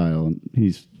signature style, and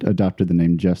he's adopted the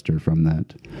name Jester from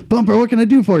that. Bumper, what can I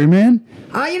do for you, man?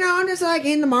 I'm just like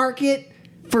in the market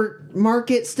for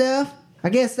market stuff. I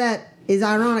guess that is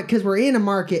ironic because we're in a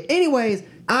market. Anyways,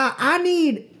 I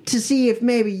need to see if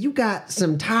maybe you got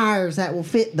some tires that will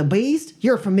fit the Beast.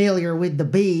 You're familiar with the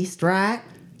Beast, right?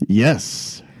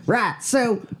 Yes. Right.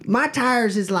 So my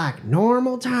tires is like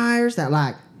normal tires that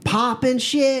like pop and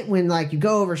shit when like you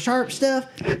go over sharp stuff.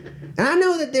 And I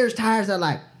know that there's tires that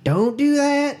like don't do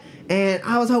that. And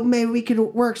I was hoping maybe we could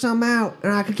work something out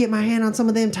and I could get my hand on some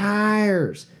of them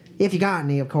tires. If you got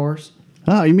any, of course.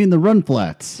 Ah, you mean the run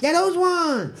flats? Yeah, those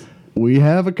ones. We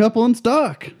have a couple in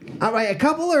stock. All right, a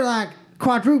couple or like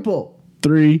quadruple?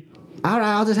 3. All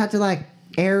right, I'll just have to like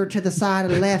err to the side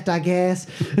of the left, I guess.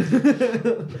 What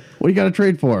do you got to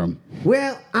trade for them?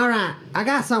 Well, all right, I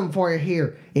got something for you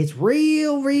here. It's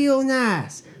real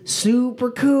nice.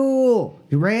 Super cool.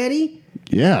 You ready?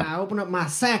 Yeah. I open up my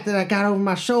sack that I got over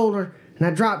my shoulder, and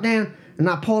I drop down, and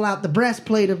I pull out the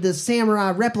breastplate of this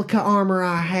samurai replica armor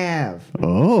I have.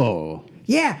 Oh.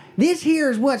 Yeah, this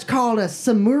here is what's called a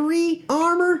samurai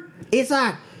armor. It's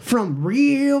like from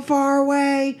real far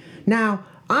away. Now,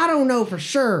 I don't know for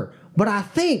sure, but I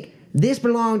think this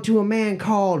belonged to a man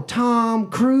called Tom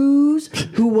Cruise,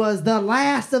 who was the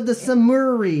last of the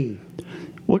samurai.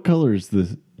 What color is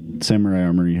the samurai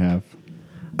armor you have?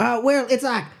 Well, it's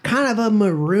like kind of a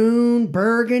maroon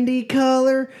burgundy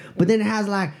color, but then it has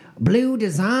like blue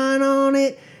design on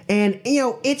it. And,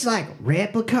 it's like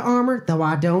replica armor, though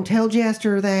I don't tell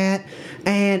Jester that.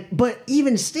 But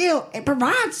even still, it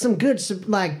provides some good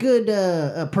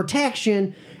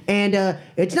protection. And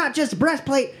it's not just a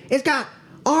breastplate. It's got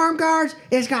arm guards.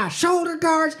 It's got shoulder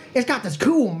guards. It's got this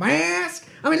cool mask.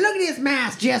 I mean, look at this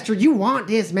mask, Jester. You want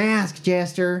this mask,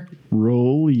 Jester.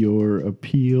 Roll your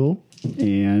appeal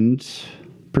and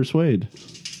persuade.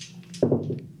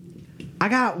 I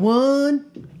got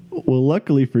 1. Well,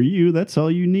 luckily for you, that's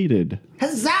all you needed.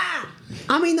 Huzzah!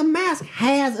 I mean, the mask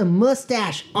has a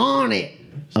mustache on it.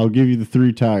 I'll give you the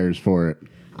 3 tires for it.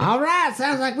 All right,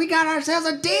 sounds like we got ourselves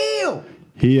a deal.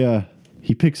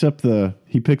 He picks up the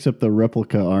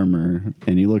replica armor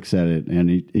and he looks at it and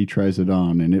he tries it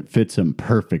on and it fits him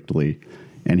perfectly.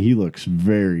 And he looks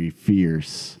very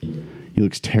fierce. He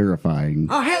looks terrifying.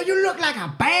 Oh, hell, you look like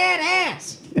a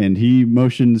badass. And he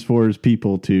motions for his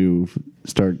people to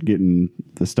start getting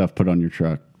the stuff put on your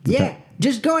truck.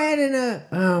 Just go ahead and,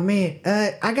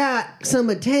 I got some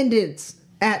attendants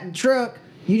at the truck.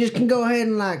 You just can go ahead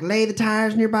and, lay the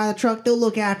tires nearby the truck. They'll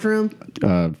look after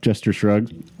them. Jester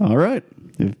shrugs. All right,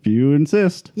 if you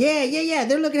insist. Yeah.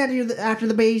 They're looking after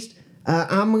the Beast.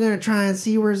 I'm going to try and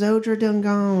see where Zodra done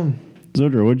gone.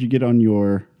 Zodra, what'd you get on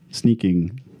your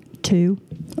sneaking? 2.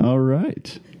 All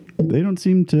right. They don't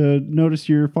seem to notice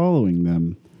you're following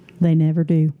them. They never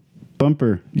do.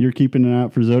 Bumper, you're keeping an eye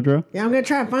out for Zodra? Yeah, I'm going to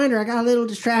try and find her. I got a little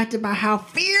distracted by how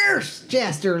fierce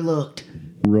Jester looked.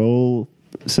 Roll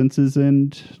senses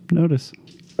and notice.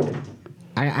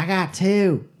 I got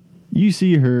 2. You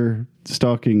see her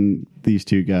stalking these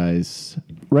 2 guys.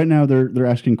 Right now they're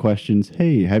asking questions.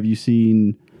 Hey, have you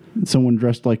seen someone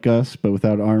dressed like us but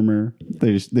without armor?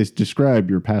 They describe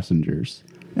your passengers.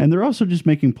 And they're also just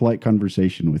making polite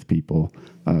conversation with people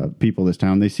this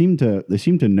town. They seem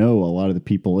to know a lot of the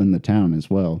people in the town as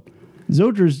well.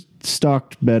 Zodra's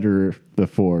stalked better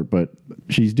before, but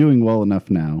she's doing well enough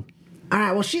now. All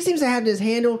right, well, she seems to have this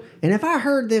handled, and if I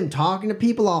heard them talking to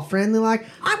people all friendly like,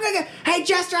 hey,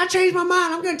 Jester, I changed my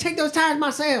mind. I'm going to take those tires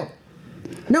myself.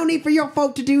 No need for your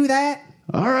folk to do that.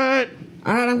 All right,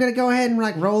 I'm going to go ahead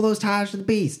and, roll those tires to the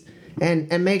Beast.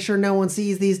 And make sure no one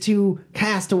sees these 2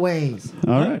 castaways.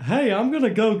 All right. Hey, I'm going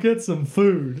to go get some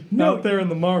food out there in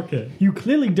the market. You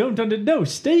clearly don't no,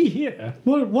 stay here.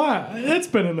 What? Why? It's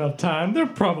been enough time. They're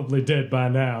probably dead by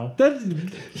now.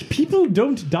 People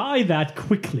don't die that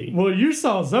quickly. Well, you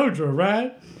saw Zodra,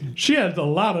 right? She had a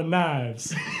lot of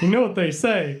knives. You know what they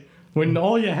say? When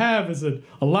all you have is a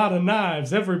lot of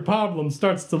knives, every problem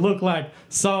starts to look like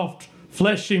soft,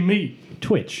 fleshy meat.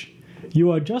 Twitch, you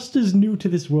are just as new to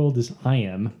this world as I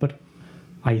am, but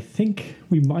I think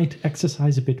we might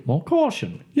exercise a bit more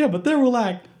caution. Yeah, but there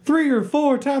were 3 or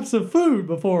 4 types of food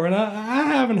before, and I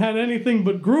haven't had anything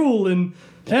but gruel in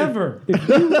Ever.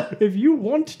 If you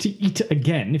want to eat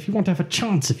again, if you want to have a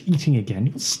chance of eating again,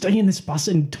 you'll stay in this bus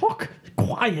and talk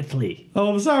quietly.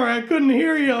 Oh, I'm sorry, I couldn't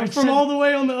hear you. I'm from all the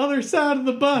way on the other side of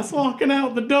the bus, walking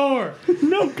out the door.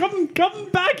 No, come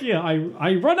back here.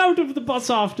 I run out of the bus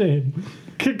after him.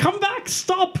 Come back,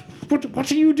 stop.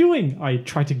 What are you doing? I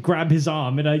try to grab his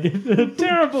arm and I get a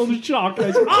terrible shock.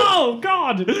 I say, oh,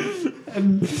 God!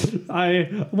 And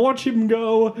I watch him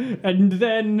go, and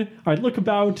then I look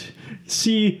about,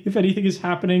 see if anything is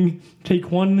happening,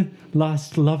 take one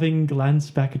last loving glance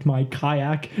back at my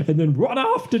kayak, and then run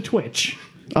off to Twitch.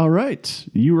 All right.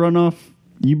 You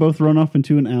both run off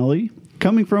into an alley.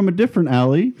 Coming from a different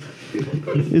alley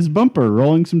is Bumper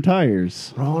rolling some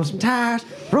tires. Rolling some tires.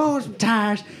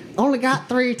 Only got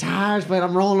 3 tires, but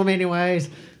I'm rolling them anyways.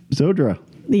 Zodra.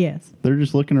 Yes. They're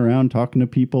just looking around, talking to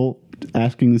people,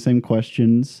 asking the same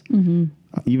questions,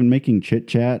 even making chit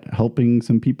chat, helping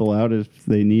some people out if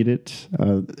they need it.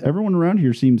 Everyone around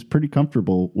here seems pretty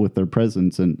comfortable with their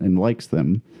presence and likes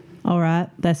them. All right.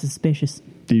 That's suspicious.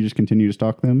 Do you just continue to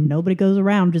stalk them? Nobody goes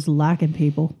around just liking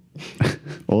people.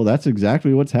 Oh, that's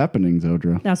exactly what's happening,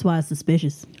 Zodra. That's why it's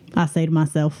suspicious. I say to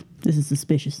myself, this is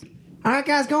suspicious. All right,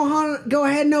 guys, go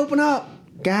ahead and open up.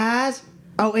 Guys.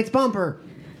 Oh, it's Bumper.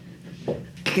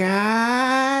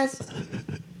 Guys.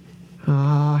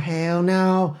 Oh, hell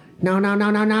no. No. And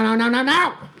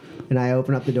I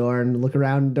open up the door and look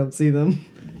around and don't see them.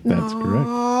 That's correct.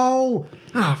 Oh,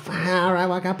 fine. All right,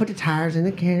 well, I got to put the tires in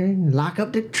the car and lock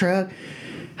up the truck.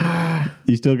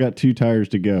 You still got 2 tires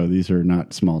to go. These are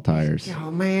not small tires.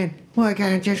 Oh, man. What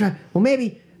kind of just right? Well,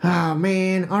 maybe. Oh,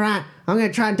 man. All right. I'm going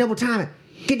to try and double time it.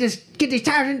 Get these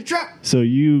tires in the truck. So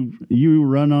you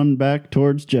run on back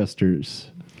towards Jester's.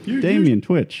 Damien,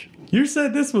 Twitch. You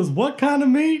said this was what kind of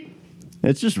meat?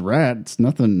 It's just rat. It's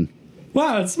nothing.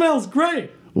 Wow, it smells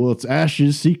great. Well, it's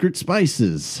Ash's secret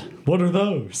spices. What are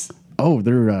those? Oh,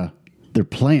 they're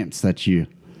plants that you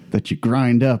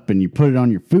grind up and you put it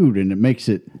on your food and it makes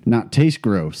it not taste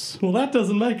gross. Well, that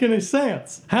doesn't make any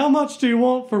sense. How much do you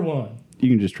want for one? You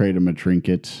can just trade him a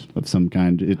trinket of some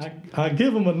kind. I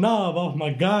give him a knob off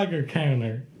my Geiger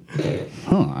counter.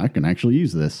 I can actually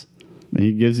use this. And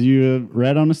he gives you a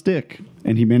rat on a stick.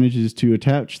 And he manages to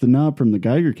attach the knob from the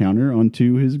Geiger counter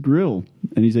onto his grill.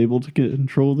 And he's able to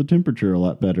control the temperature a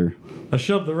lot better. I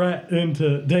shove the rat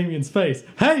into Damien's face.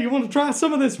 Hey, you want to try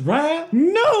some of this rat?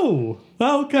 No!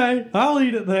 Okay, I'll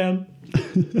eat it then.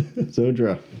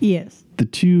 Zodra. Yes. The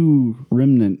 2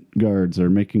 remnant guards are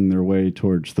making their way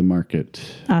towards the market.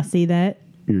 I see that.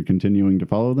 You're continuing to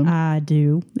follow them? I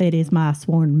do. It is my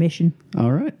sworn mission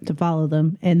All right. to follow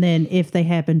them. And then if they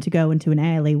happen to go into an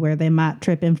alley where they might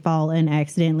trip and fall and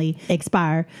accidentally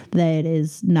expire, that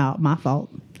is not my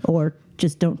fault. Or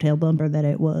just don't tell Bumper that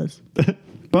it was.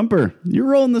 Bumper, you're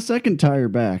rolling the second tire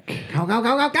back.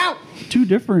 Go. 2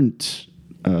 different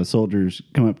soldiers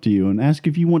come up to you and ask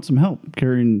if you want some help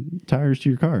carrying tires to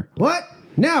your car. What?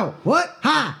 No. What?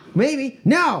 Hi. Maybe.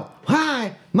 No.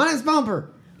 Hi. My name's Bumper.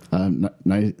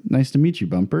 Nice to meet you,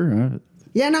 Bumper.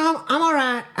 Yeah, no, I'm all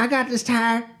right. I got this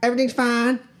tire. Everything's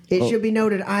fine. It should be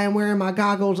noted I am wearing my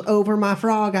goggles over my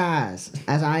frog eyes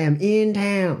as I am in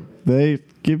town. They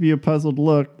give you a puzzled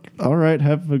look. All right,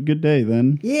 have a good day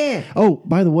then. Yeah. Oh,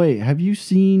 by the way, have you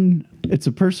seen... It's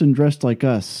a person dressed like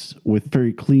us with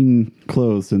very clean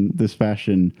clothes in this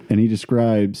fashion, and he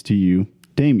describes to you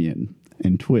Damien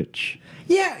and Twitch.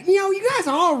 Yeah, you guys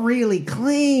are all really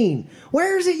clean.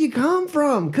 Where is it you come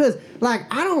from? Because, I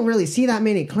don't really see that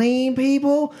many clean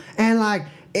people. And, I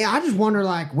just wonder,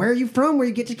 where are you from where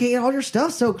you get to get all your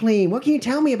stuff so clean? What can you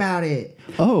tell me about it?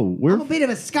 Oh, I'm a bit of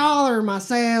a scholar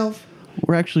myself.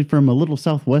 We're actually from a little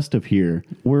southwest of here.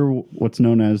 We're what's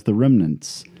known as the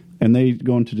Remnants. And they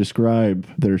go on to describe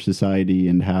their society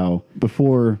and how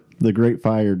before the Great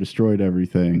Fire destroyed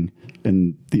everything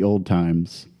in the old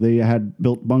times, they had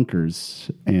built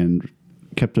bunkers and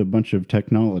kept a bunch of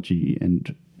technology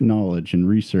and knowledge and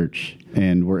research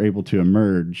and were able to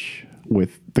emerge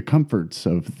with the comforts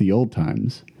of the old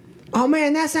times. Oh,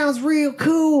 man, that sounds real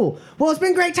cool. Well, it's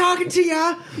been great talking to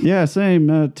you. Yeah,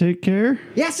 same. Take care.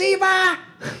 Yeah, see you, bye.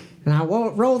 And I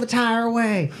won't roll the tire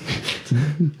away.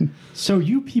 So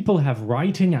you people have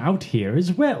writing out here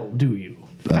as well, do you?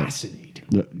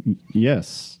 Fascinating.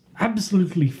 Yes.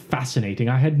 Absolutely fascinating.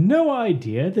 I had no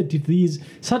idea that these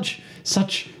such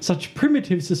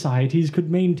primitive societies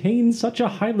could maintain such a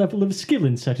high level of skill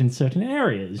in certain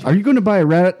areas. Are you going to buy a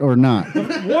rat or not?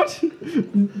 What?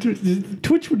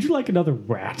 Twitch, would you like another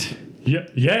rat?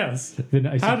 Yes. Then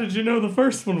How did you know the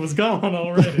first one was gone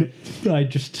already? I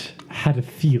just had a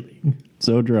feeling.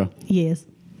 Zodra. Yes.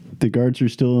 The guards are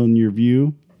still in your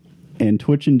view, And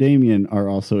Twitch and Damien are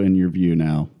also in your view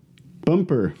now.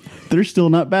 Bumper, they're still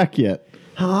not back yet.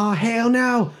 Oh, hell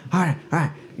no. All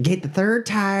right. Get the third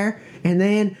tire, and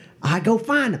then I go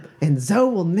find them. And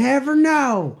Zoe will never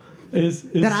know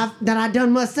that I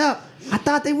done messed up. I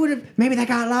thought they would have. Maybe they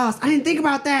got lost. I didn't think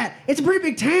about that. It's a pretty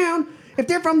big town. If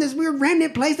they're from this weird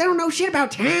remnant place, they don't know shit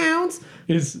about towns.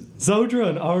 Is Zodra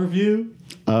in our view?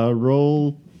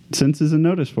 Roll senses and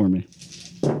notice for me.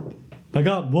 I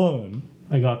got 1.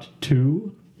 I got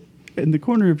 2. In the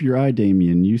corner of your eye,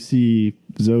 Damien, you see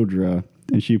Zodra,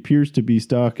 and she appears to be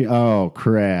stalking. Oh,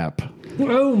 crap.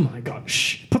 Oh my god.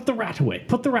 Shh. Put the rat away.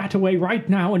 Put the rat away right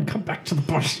now and come back to the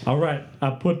bus. All right,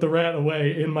 I put the rat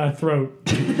away in my throat.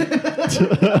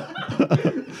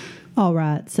 All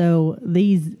right, so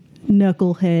these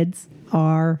knuckleheads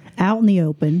are out in the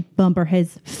open. Bumper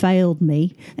has failed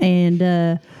me,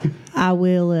 and I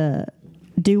will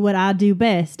do what I do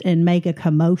best and make a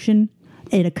commotion.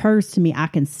 It occurs to me I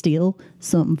can steal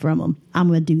something from them. I'm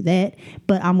going to do that,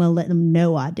 but I'm going to let them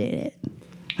know I did it.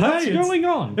 What's going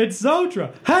on? It's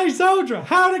Zodra. Hey, Zodra,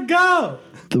 how'd it go?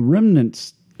 The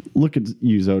remnants look at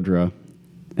you, Zodra,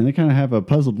 and they kind of have a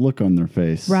puzzled look on their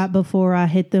face. Right before I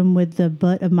hit them with the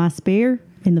butt of my spear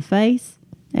in the face,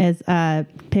 as I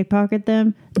pickpocket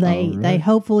them, they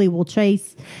hopefully will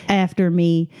chase after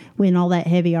me in all that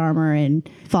heavy armor and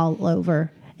fall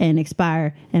over and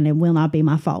expire, and it will not be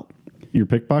my fault. You're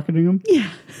pickpocketing them? Yeah.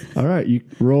 All right, you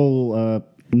roll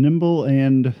nimble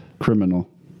and criminal.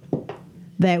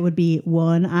 That would be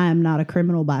 1. I am not a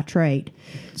criminal by trade.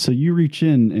 So you reach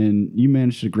in and you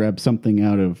manage to grab something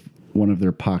out of one of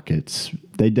their pockets.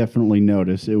 They definitely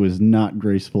notice it was not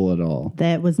graceful at all.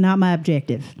 That was not my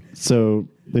objective. So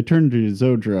they turn to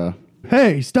Zodra.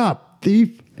 Hey, stop,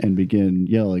 thief! And begin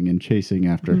yelling and chasing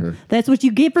after her. That's what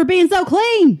you get for being so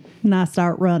clean. And I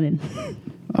start running,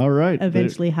 All right.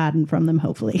 eventually hiding from them,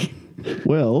 hopefully.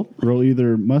 Well, roll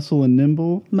either muscle and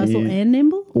nimble. Muscle and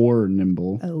nimble? Or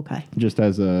nimble. Oh, okay. Just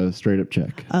as a straight up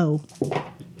check. Oh,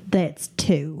 that's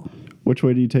 2. Which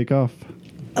way do you take off?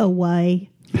 Away.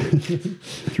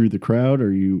 Through the crowd?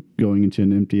 Are you going into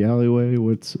an empty alleyway?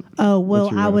 Oh, well,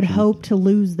 what's your I would option? hope to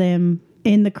lose them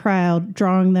in the crowd,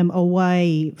 drawing them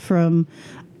away from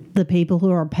the people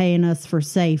who are paying us for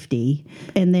safety,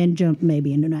 and then jump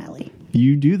maybe into an alley.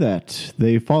 You do that.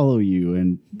 They follow you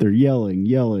and they're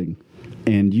yelling,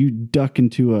 and you duck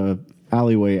into a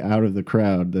alleyway out of the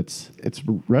crowd it's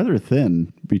rather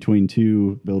thin between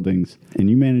two buildings, and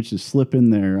you manage to slip in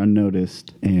there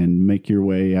unnoticed and make your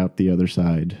way out the other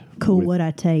side. Cool, what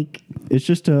I take? It's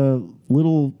just a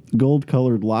little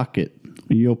gold-colored locket.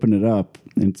 You open it up,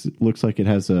 and it looks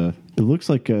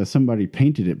like somebody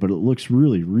painted it, but it looks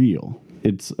really real.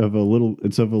 It's of a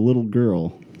little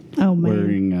girl. Oh,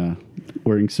 man.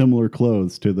 Wearing similar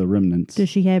clothes to the remnants. Does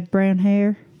she have brown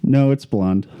hair? No, it's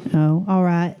blonde. Oh, all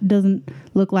right. Doesn't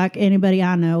look like anybody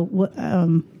I know.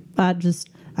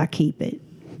 I keep it.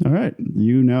 All right.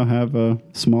 You now have a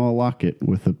small locket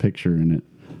with a picture in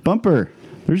it. Bumper,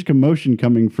 there's commotion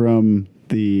coming from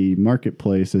the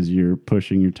marketplace as you're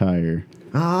pushing your tire.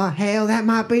 Oh, hell, that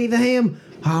might be him.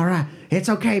 All right, it's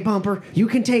okay, Bumper. You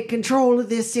can take control of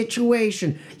this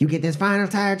situation. You get this final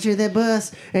tire to the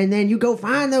bus, and then you go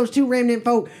find those two remnant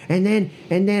folk, and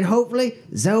then hopefully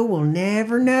Zoe will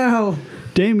never know.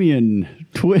 Damien,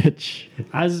 Twitch.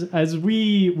 As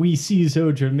we see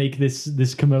Zodra make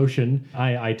this commotion,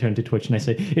 I turn to Twitch and I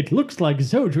say, "It looks like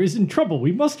Zodra is in trouble.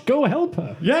 We must go help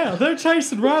her." Yeah, they're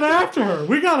chasing right after her.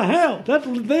 We gotta help.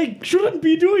 They shouldn't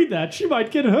be doing that. She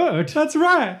might get hurt. That's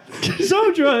right.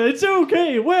 Zodra, it's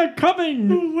okay. We're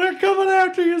coming. We're coming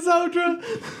after you, Zodra.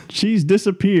 She's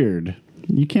disappeared.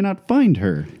 You cannot find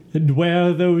her. And where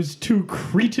are those two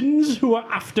cretins who are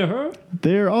after her?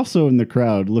 They're also in the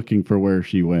crowd looking for where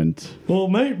she went. Well,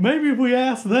 maybe if we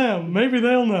ask them, maybe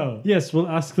they'll know. Yes, we'll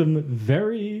ask them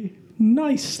very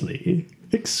nicely.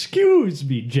 Excuse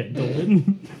me,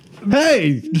 gentlemen.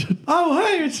 Hey! Oh,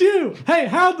 hey, it's you. Hey,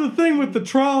 how'd the thing with the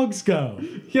trogs go?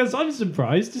 Yes, I'm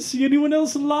surprised to see anyone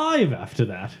else alive after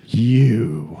that.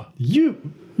 You.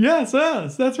 You? Yes,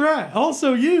 us. That's right.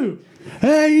 Also you.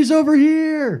 Hey, he's over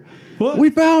here! What?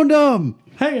 We found him!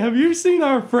 Hey, have you seen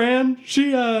our friend?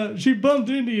 She bumped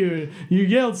into you. You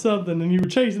yelled something and you were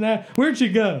chasing her. Where'd she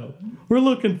go? We're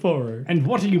looking for her. And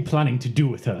what are you planning to do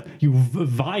with her? You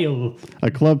vile...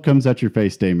 A club comes at your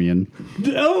face, Damien.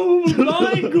 Oh,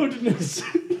 my goodness.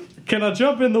 Can I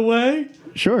jump in the way?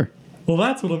 Sure. Well,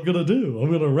 that's what I'm going to do. I'm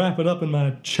going to wrap it up in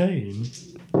my chain.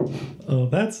 Oh,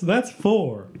 that's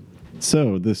 4.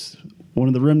 So, one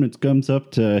of the remnants comes up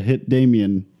to hit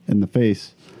Damien in the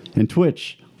face. And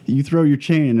Twitch, you throw your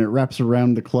chain and it wraps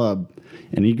around the club.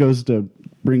 And he goes to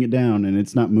bring it down, and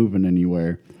it's not moving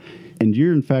anywhere. And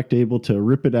you're, in fact, able to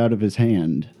rip it out of his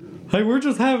hand. Hey, we're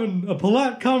just having a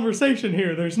polite conversation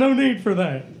here. There's no need for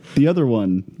that. The other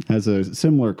one has a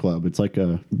similar club. It's like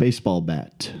a baseball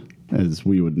bat, as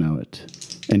we would know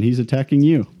it. And he's attacking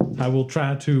you. I will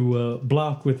try to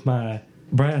block with my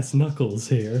brass knuckles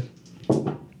here.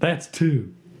 That's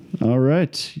 2. All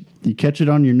right. You catch it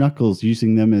on your knuckles,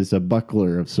 using them as a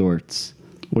buckler of sorts.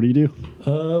 What do you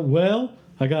do? Well,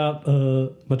 I got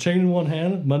my chain in one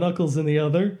hand, my knuckles in the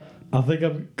other. I think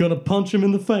I'm gonna punch him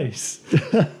in the face.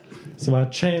 So I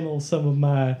channel some of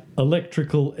my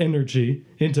electrical energy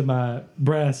into my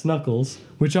brass knuckles,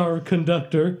 which are a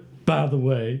conductor, by the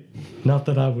way. Not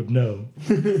that I would know.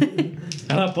 And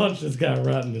I punch this guy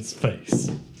right in his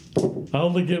face. I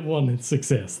only get one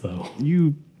success, though.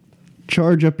 You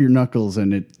charge up your knuckles,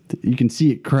 and you can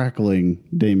see it crackling,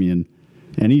 Damien.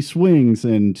 And he swings,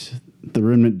 and the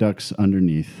remnant ducks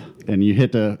underneath. And you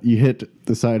hit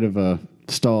the side of a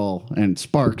stall, and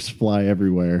sparks fly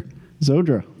everywhere.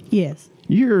 Zodra, Yes.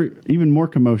 you hear even more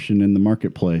commotion in the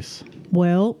marketplace.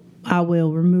 Well, I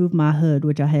will remove my hood,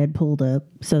 which I had pulled up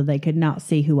so they could not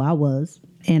see who I was.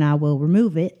 And I will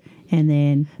remove it and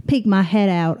then peek my head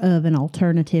out of an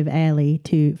alternative alley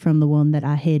from the one that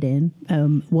I hid in.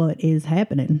 What is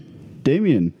happening?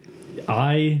 Damien,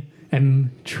 I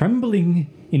am trembling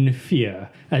in fear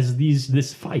as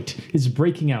this fight is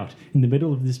breaking out in the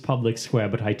middle of this public square,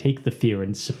 but I take the fear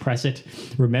and suppress it,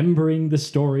 remembering the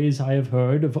stories I have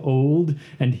heard of old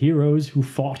and heroes who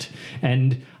fought,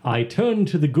 and I turn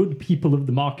to the good people of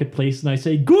the marketplace and I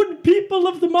say, "Good people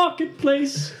of the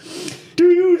marketplace, do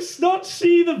you not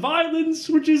see the violence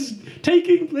which is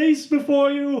taking place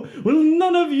before you? Will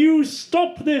none of you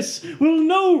stop this? Are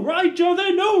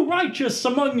there no righteous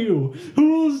among you who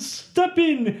will step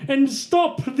in and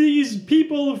stop these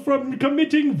people from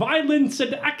committing violence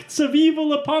and acts of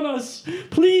evil upon us?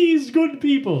 Please, good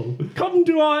people, come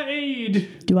to our aid."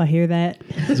 Do I hear that?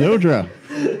 Zodra,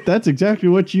 that's exactly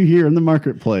what you hear in the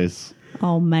marketplace.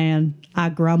 Oh, man. I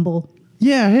grumble.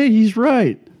 Yeah, hey, he's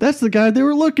right. That's the guy they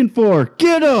were looking for.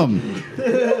 Get him!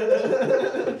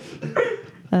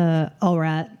 All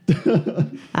right.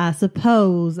 I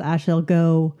suppose I shall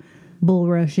go bull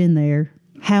rush in there.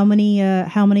 How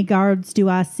many guards do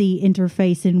I see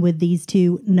interfacing with these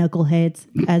two knuckleheads,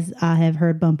 as I have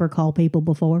heard Bumper call people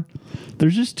before?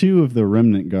 There's just 2 of the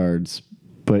remnant guards,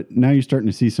 but now you're starting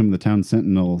to see some of the town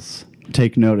sentinels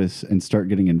take notice and start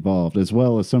getting involved, as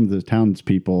well as some of the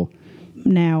townspeople.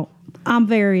 Now, I'm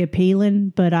very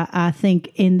appealing, but I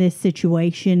think in this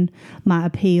situation, my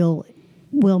appeal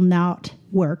will not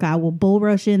work. I will bull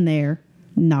rush in there,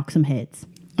 knock some heads.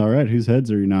 All right, whose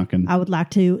heads are you knocking? I would like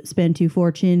to spend 2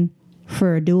 fortune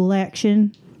for a dual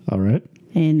action All right.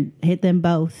 and hit them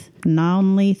both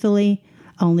non-lethally,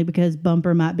 only because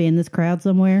Bumper might be in this crowd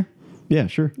somewhere. Yeah,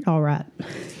 sure. All right.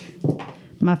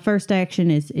 My first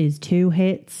action is 2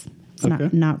 hits. It's Okay.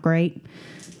 not great.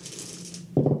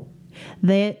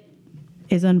 That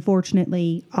is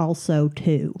unfortunately also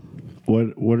 2.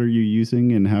 What are you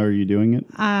using and how are you doing it?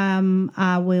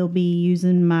 I will be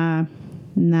using my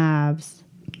knives,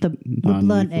 the blunt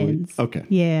Non-lethally? ends. Okay.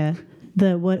 Yeah.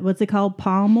 The what's it called?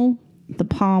 Pommel. The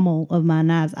pommel of my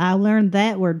knives. I learned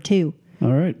that word too.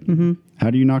 All right. Mm-hmm. How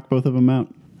do you knock both of them out?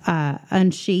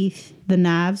 Unsheath the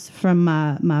knives from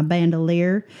my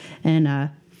bandolier and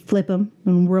flip them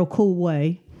in a real cool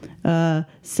way,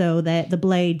 so that the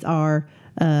blades are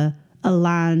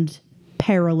aligned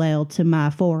parallel to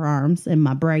my forearms and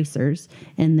my bracers,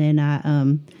 and then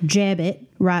I jab it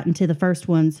right into the first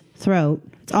one's throat.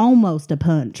 It's almost a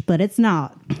punch, but it's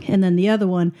not. And then the other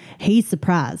one, he's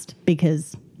surprised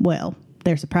because, well,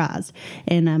 they're surprised.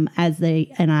 And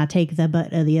I take the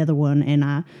butt of the other one and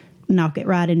I knock it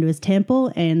right into his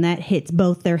temple, and that hits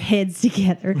both their heads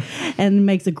together and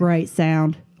makes a great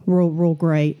sound. Real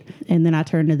great. And then I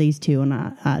turn to these 2 and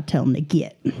I tell them to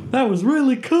get. That was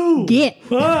really cool. Get.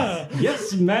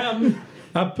 Yes, ma'am.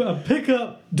 I pick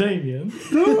up Damien.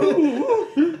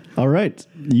 All right.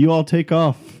 You all take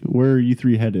off. Where are you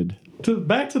 3 headed?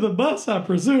 Back to the bus, I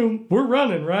presume. We're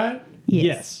running, right?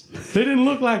 Yes. They didn't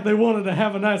look like they wanted to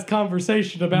have a nice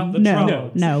conversation about the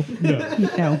No, Troggs.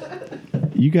 no.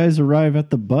 You guys arrive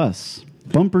at the bus.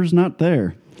 Bumper's not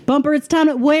there. Bumper, it's time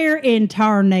to... Where in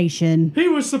tarnation? He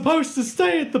was supposed to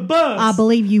stay at the bus. I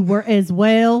believe you were as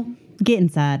well. Get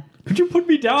inside. Could you put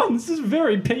me down? This is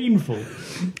very painful.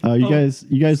 You guys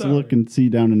sorry. look and see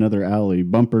down another alley.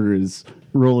 Bumper is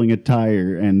rolling a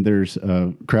tire, and there's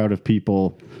a crowd of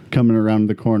people coming around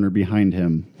the corner behind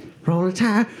him. Roll a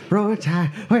tire, roll a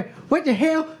tire. Wait, what the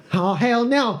hell? Oh, hell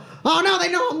no. Oh, no,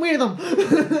 they know I'm with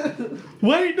them.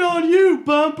 Waiting on you,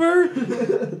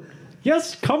 Bumper!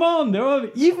 Yes, come on, there are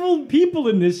evil people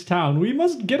in this town. We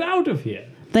must get out of here.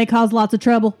 They caused lots of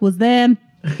trouble. Was them.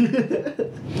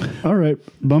 All right,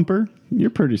 Bumper, you're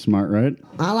pretty smart, right?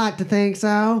 I like to think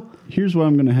so. Here's what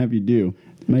I'm going to have you do.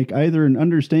 Make either an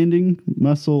understanding,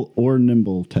 muscle, or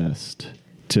nimble test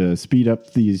to speed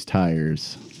up these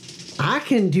tires. I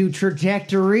can do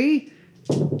trajectory.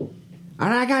 And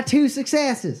I got 2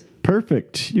 successes.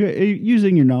 Perfect.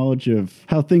 Using your knowledge of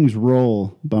how things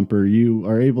roll, Bumper, you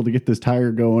are able to get this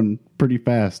tire going pretty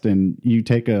fast, and you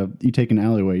take an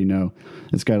alleyway. You know,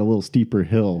 it's got a little steeper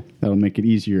hill that'll make it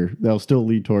easier. That'll still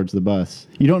lead towards the bus.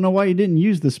 You don't know why you didn't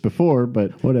use this before,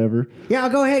 but whatever. Yeah, I'll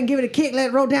go ahead and give it a kick,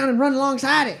 let it roll down, and run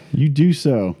alongside it. You do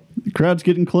so. The crowd's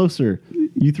getting closer.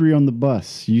 You three on the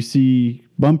bus. You see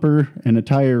Bumper and a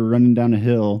tire running down a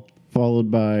hill, followed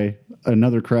by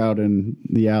another crowd in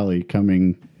the alley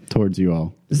coming towards you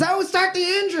all. Zoe, start the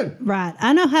engine. Right.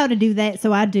 I know how to do that,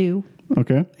 so I do.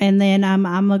 Okay. And then I'm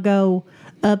gonna go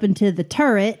up into the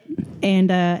turret,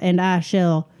 and I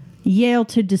shall yell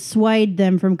to dissuade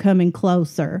them from coming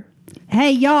closer.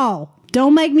 Hey, y'all!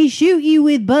 Don't make me shoot you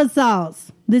with buzzsaws.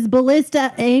 This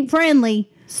ballista ain't friendly,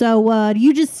 so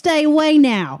you just stay away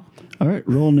now. All right.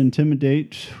 Roll an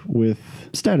intimidate with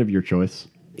stat of your choice.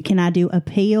 Can I do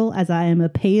appeal, as I am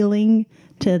appealing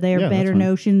to their Yeah, that's better fine.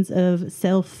 notions of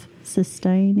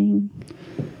self-sustaining?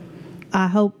 I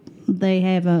hope they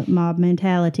have a mob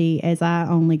mentality, as I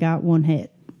only got 1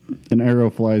 hit. An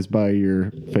arrow flies by your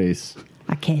face.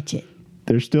 I catch it.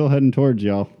 They're still heading towards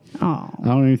y'all. Oh, I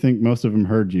don't even think most of them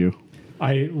heard you.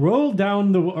 I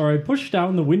I push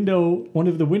down the window, one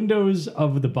of the windows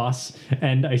of the bus,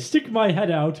 and I stick my head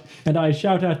out and I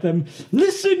shout at them,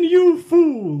 "Listen, you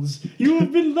fools! You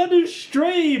have been led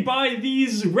astray by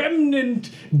these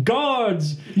remnant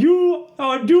guards. You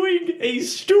are doing a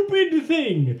stupid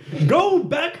thing. Go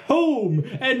back home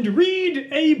and read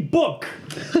a book."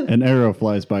 An arrow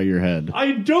flies by your head.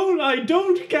 I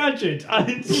don't catch it.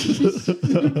 I just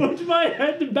put my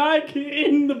head back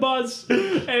in the bus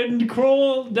and crawl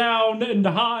down and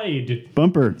hide.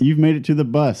 Bumper, you've made it to the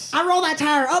bus. I roll that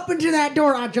tire up into that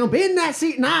door. I jump in that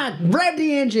seat and I rev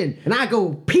the engine and I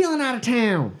go peeling out of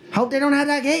town. Hope they don't have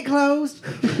that gate closed.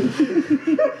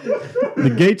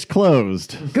 The gate's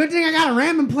closed. Good thing I got a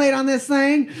ramming plate on this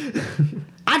thing.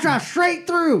 I drive straight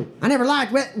through. I never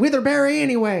liked Witherberry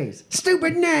anyways.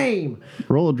 Stupid name.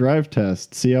 Roll a drive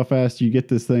test. See how fast you get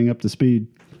this thing up to speed.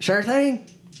 Sure thing.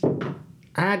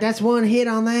 That's 1 hit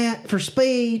on that for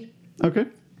speed. Okay.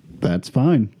 That's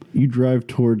fine. You drive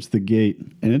towards the gate,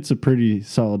 and it's a pretty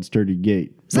solid, sturdy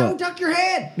gate. So But duck your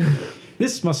head.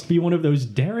 This must be one of those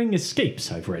daring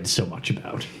escapes I've read so much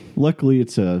about. luckily,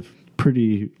 it's a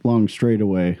pretty long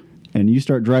straightaway, and you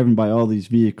start driving by all these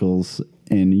vehicles,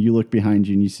 and you look behind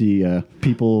you and you see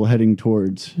people heading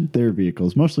towards their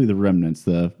vehicles, mostly the remnants.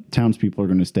 The townspeople are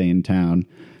going to stay in town,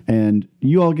 and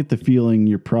you all get the feeling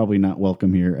you're probably not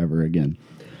welcome here ever again.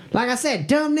 Like I said,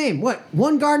 dumb name. What,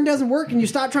 one garden doesn't work and you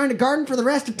stop trying to garden for the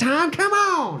rest of time? Come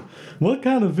on! What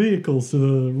kind of vehicles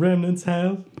do the remnants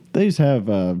have? They just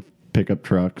have pickup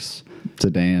trucks,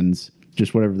 sedans,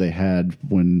 just whatever they had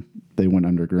when they went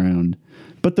underground.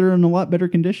 But they're in a lot better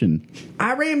condition.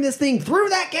 I rammed this thing through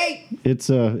that gate!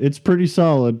 It's pretty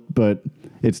solid, but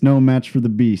it's no match for the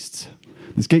beasts.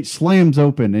 This gate slams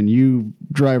open and you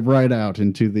drive right out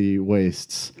into the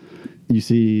wastes. You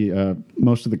see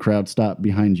most of the crowd stop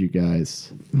behind you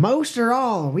guys. Most or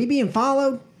all? Are we being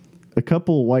followed? A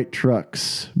couple white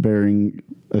trucks bearing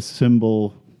a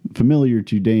symbol familiar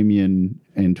to Damien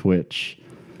and Twitch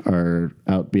are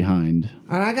out behind.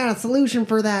 All right, I got a solution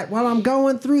for that. While I'm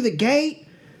going through the gate,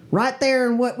 right there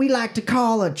in what we like to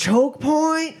call a choke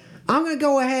point, I'm going to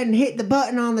go ahead and hit the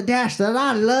button on the dash that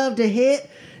I love to hit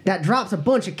that drops a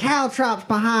bunch of caltrops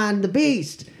behind the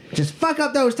beast. Just fuck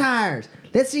up those tires.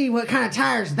 Let's see what kind of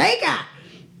tires they got.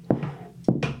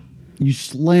 You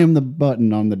slam the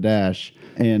button on the dash,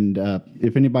 and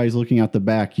if anybody's looking out the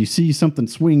back, you see something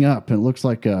swing up, and it looks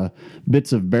like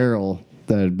bits of barrel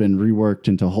that had been reworked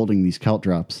into holding these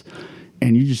caltrops.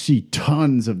 And you just see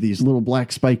tons of these little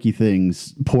black spiky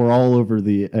things pour all over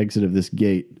the exit of this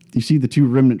gate. You see the two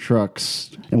remnant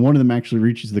trucks, and one of them actually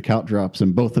reaches the caltrops,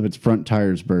 and both of its front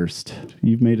tires burst.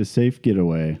 You've made a safe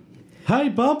getaway. Hey,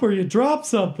 Bumper, you dropped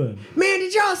something. Man,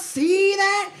 did y'all see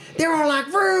that? They were all like,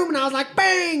 vroom, and I was like,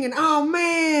 bang, and oh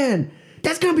man,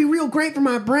 that's going to be real great for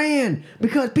my brand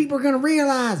because people are going to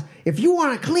realize if you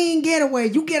want a clean getaway,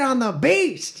 you get on the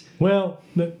beast. Well,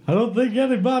 I don't think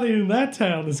anybody in that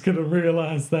town is going to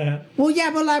realize that. Well,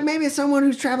 yeah, but like maybe it's someone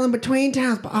who's traveling between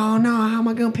towns, but oh no, how am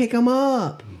I going to pick them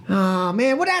up? Oh,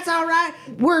 man, well, that's all right.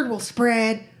 Word will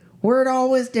spread. Word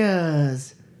always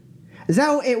does.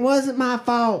 Zoe, it wasn't my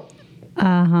fault.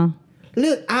 Uh-huh.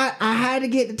 Look, I had to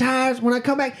get the tires when I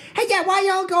come back. Hey, yeah, why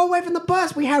y'all go away from the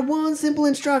bus? We had one simple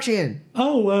instruction.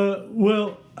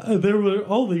 There were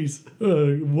all these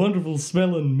wonderful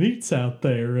smelling meats out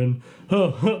there, and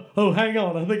hang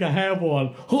on, I think I have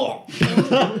one.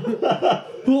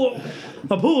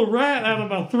 I pull a rat out of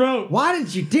my throat. Why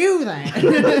did you do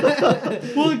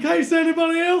that? Well, in case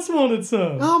anybody else wanted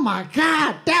some. Oh my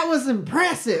God, that was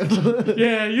impressive.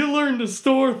 Yeah, you learn to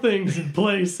store things in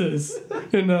places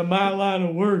in my line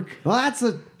of work. Well, that's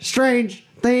a strange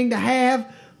thing to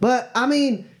have, but I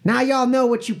mean, now y'all know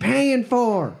what you paying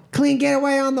for. Clean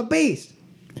getaway on the beast.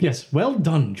 Yes, well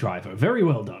done, driver. Very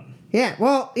well done. Yeah,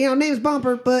 well, name's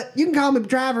Bumper, but you can call me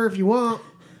Driver if you want.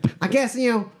 I guess,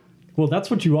 Well, that's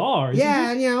what you are.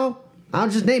 yeah, I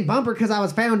was just named Bumper because I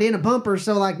was found in a bumper,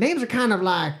 so, names are kind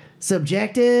of,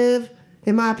 subjective,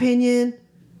 in my opinion.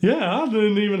 Yeah, I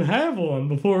didn't even have one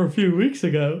before a few weeks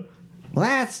ago. Well,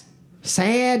 that's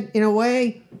sad in a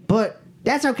way, but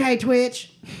that's okay,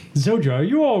 Twitch. Zodra, are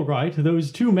you all right?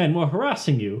 Those two men were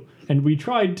harassing you, and we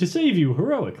tried to save you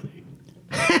heroically.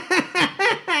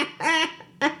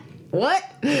 What?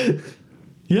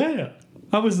 Yeah,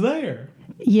 I was there.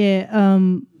 Yeah,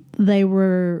 they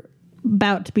were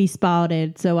about to be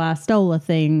spotted, so I stole a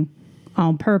thing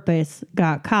on purpose,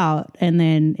 got caught, and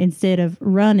then instead of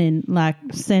running like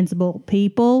sensible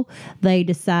people, they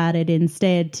decided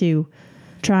instead to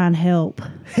try and help.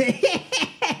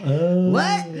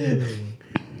 What?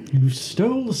 You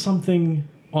stole something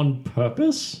on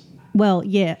purpose? Well,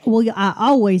 yeah. Well, I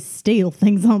always steal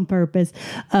things on purpose,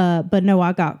 but no,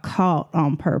 I got caught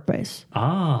on purpose.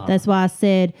 Ah. That's why I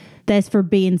said that's for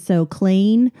being so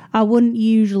clean. I wouldn't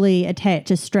usually attach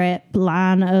a strap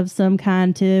line of some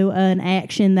kind to an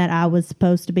action that I was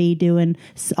supposed to be doing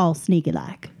all sneaky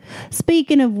like.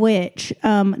 Speaking of which,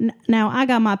 now I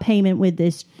got my payment with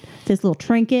this little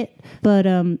trinket, but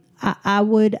I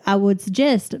would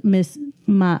suggest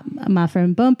my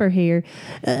friend Bumper here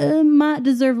might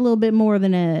deserve a little bit more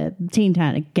than a teeny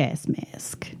tiny gas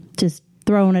mask. Just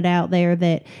throwing it out there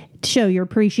that to show your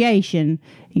appreciation,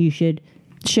 you should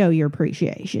show your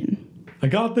appreciation. I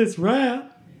got this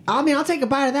rat. I mean, I'll take a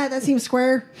bite of that. That seems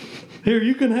square. Here,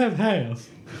 you can have half.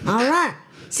 All right.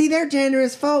 See, they're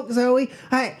generous folk, Zoe.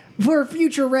 Hey, for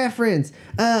future reference,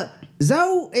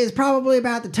 Zoe is probably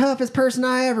about the toughest person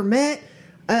I ever met.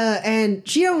 And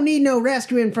she don't need no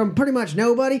rescuing from pretty much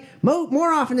nobody.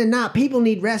 More often than not, people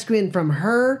need rescuing from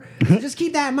her. So just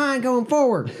keep that in mind going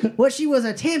forward. What she was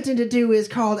attempting to do is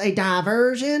called a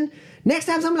diversion. Next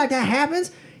time something like that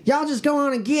happens, y'all just go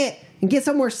on and get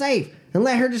somewhere safe and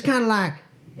let her just kind of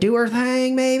do her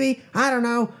thing, maybe. I don't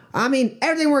know. I mean,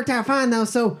 everything worked out fine though,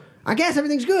 so I guess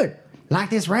everything's good. Like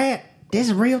this rat. This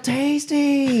is real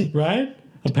tasty. Right?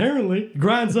 Apparently, it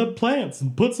grinds up plants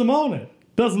and puts them on it.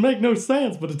 Doesn't make no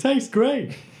sense, but it tastes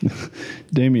great.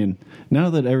 Damien, now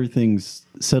that everything's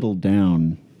settled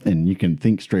down and you can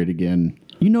think straight again,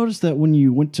 you noticed that when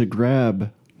you went to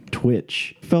grab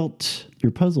Twitch, felt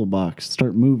your puzzle box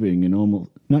start moving and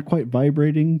almost not quite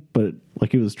vibrating, but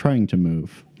like it was trying to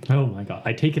move. Oh my god.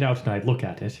 I take it out and I look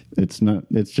at it. It's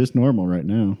just normal right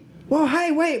now. Well,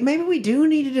 hey, wait, maybe we do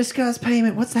need to discuss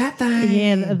payment. What's that thing?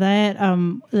 Yeah,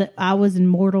 that I was in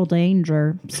mortal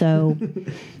danger, so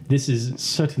This is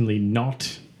certainly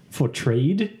not for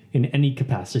trade in any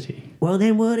capacity. Well,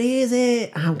 then what is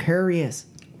it? I'm curious.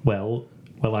 Well,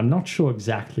 I'm not sure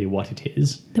exactly what it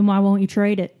is, then why won't you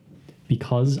trade it?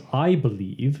 because I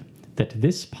believe that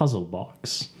this puzzle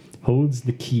box holds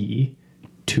the key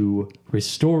to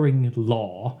restoring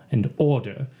law and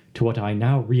order to what I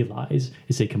now realize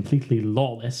is a completely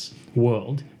lawless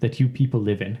world that you people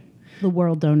live in. The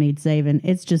world don't need saving.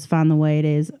 It's just fine the way it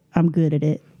is. I'm good at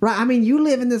it. Right, I mean, you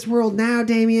live in this world now,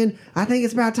 Damien. I think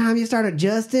it's about time you start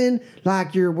adjusting,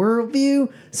 your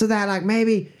worldview, so that,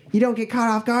 maybe you don't get caught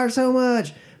off guard so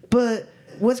much. But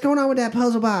what's going on with that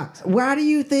puzzle box? Why do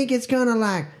you think it's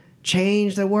gonna,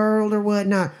 change the world or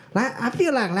whatnot? I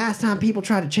feel like last time people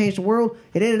tried to change the world,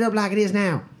 it ended up like it is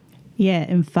now. Yeah,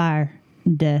 and fire,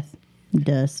 death,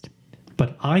 dust.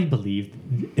 But I believe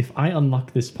if I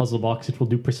unlock this puzzle box, it will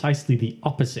do precisely the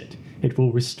opposite. It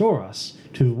will restore us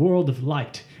to the world of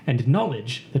light and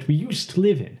knowledge that we used to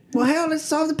live in. Well, hell, let's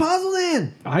solve the puzzle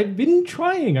then. I've been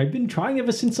trying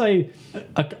ever since I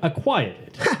acquired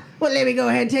it. Well, let me go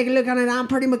ahead and take a look on it. I'm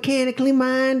pretty mechanically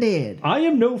minded. I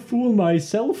am no fool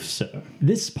myself, sir.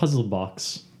 This puzzle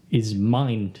box is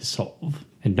mine to solve,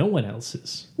 and no one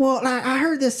else's. Well, I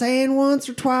heard this saying once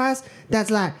or twice that's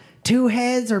 2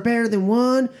 heads are better than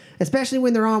 1, especially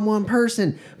when they're on one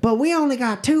person. But we only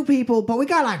got 2 people, but we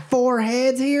got like 4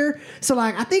 heads here. So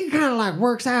like, I think it kind of like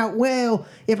works out well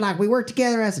if like we work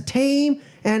together as a team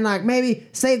and like maybe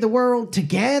save the world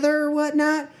together or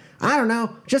whatnot. I don't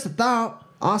know, just a thought.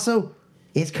 Also,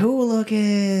 it's cool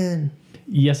looking.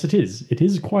 Yes, it is. It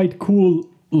is quite cool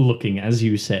looking, as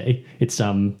you say. It's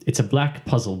a black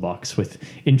puzzle box with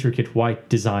intricate white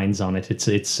designs on it.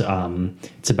 It's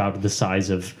about the size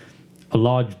of a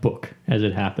large book, as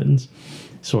it happens.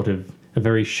 Sort of a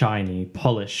very shiny,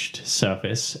 polished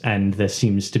surface, and there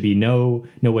seems to be no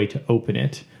way to open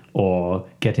it or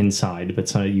get inside, but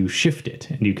so you shift it,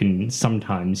 and you can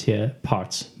sometimes hear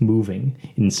parts moving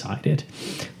inside it.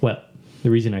 Well, the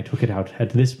reason I took it out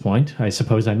at this point, I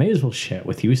suppose I may as well share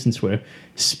with you, since we're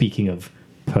speaking of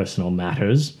personal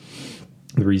matters.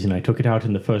 The reason I took it out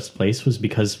in the first place was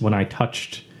because when I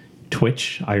touched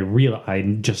Twitch,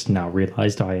 I just now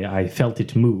realized I felt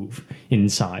it move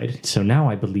inside. So now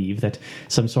I believe that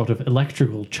some sort of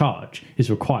electrical charge is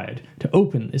required to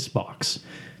open this box.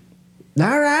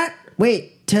 All right.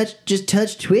 Wait, just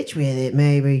touch Twitch with it,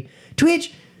 maybe.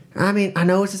 Twitch, I mean, I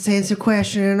know it's a sensitive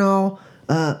question and all,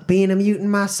 being a mutant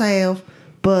myself,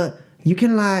 but you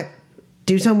can, like,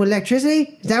 do something with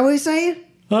electricity? Is that what he's saying?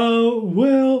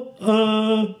 Well,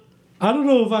 I don't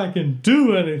know if I can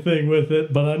do anything with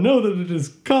it, but I know that it is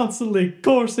constantly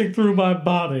coursing through my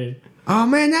body. Oh,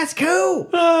 man, that's cool.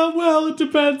 Well, it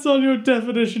depends on your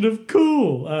definition of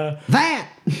cool. That!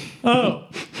 Oh,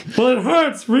 well, it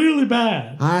hurts really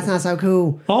bad. Oh, that's not so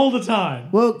cool. All the time.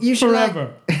 Well, you should,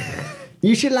 forever.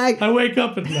 You should, like... I wake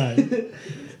up at night.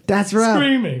 That's rough.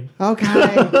 Screaming.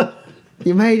 Okay.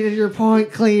 You made your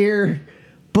point clear.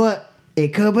 But it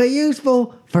could be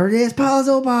useful for this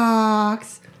puzzle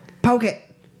box. Poke it.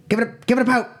 Give it a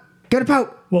poke. Give it a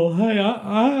poke. Well, hey,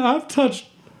 I've touched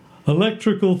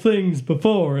electrical things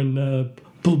before and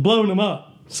blown them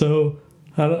up, so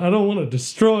I don't want to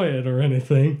destroy it or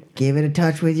anything. Give it a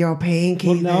touch with your pinky.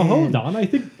 Well, now then. hold on. I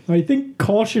think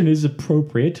caution is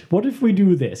appropriate. What if we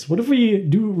do this? What if we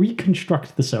do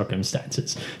reconstruct the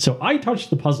circumstances? So I touch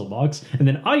the puzzle box, and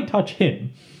then I touch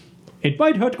him. It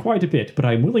might hurt quite a bit, but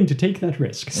I'm willing to take that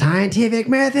risk. Scientific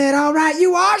method. All right,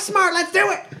 you are smart. Let's do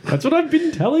it. That's what I've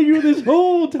been telling you this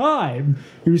whole time.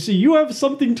 You see, you have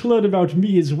something to learn about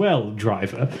me as well,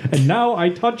 driver. And now I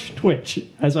touch Twitch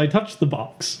as I touch the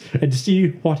box and see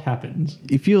what happens.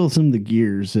 You feel some of the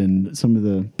gears and some of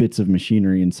the bits of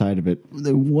machinery inside of it.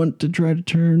 They want to try to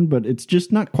turn, but it's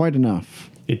just not quite enough.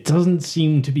 It doesn't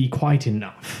seem to be quite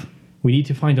enough. We need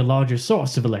to find a larger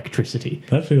source of electricity.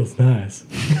 That feels nice.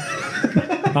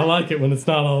 I like it when it's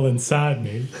not all inside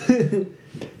me.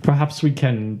 Perhaps we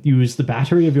can use the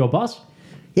battery of your bus?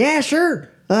 Yeah, sure.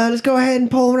 Let's go ahead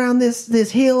and pull around this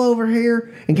hill over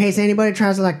here in case anybody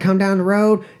tries to, like, come down the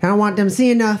road. I don't want them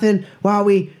seeing nothing while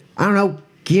we, I don't know,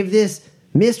 give this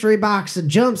mystery box a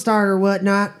jump start or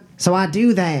whatnot. So I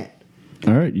do that.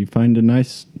 All right, you find a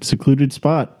nice secluded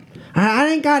spot. I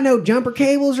ain't got no jumper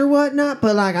cables or whatnot,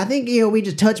 but, like, I think, we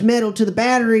just touch metal to the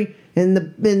battery and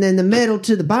then the metal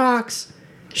to the box.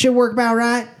 Should work about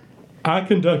right. I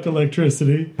conduct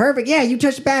electricity. Perfect. Yeah, you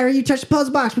touch the battery, you touch the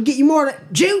puzzle box. We get you more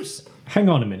juice. Hang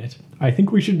on a minute. I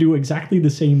think we should do exactly the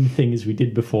same thing as we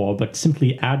did before, but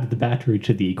simply add the battery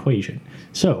to the equation.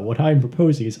 So, what I'm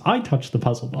proposing is I touch the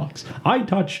puzzle box. I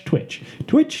touch Twitch.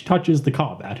 Twitch touches the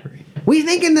car battery. We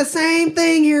thinking the same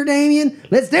thing here, Damien.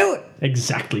 Let's do it.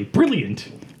 Exactly.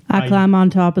 Brilliant. I climb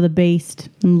on top of the beast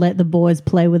and let the boys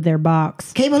play with their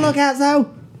box. Keep a lookout,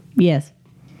 though. Yes.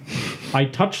 I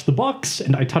touch the box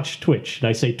and I touch Twitch. And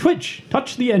I say, Twitch,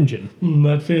 touch the engine.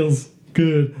 That feels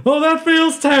good. Oh, that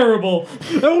feels terrible.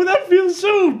 Oh, that feels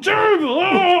so terrible.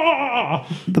 Ah!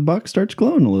 The box starts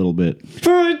glowing a little bit.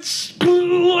 It's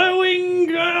glowing.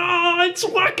 It's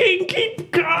working.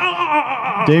 Keep.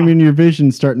 Damien, your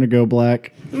vision's starting to go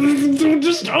black.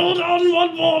 Just hold on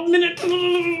one more minute.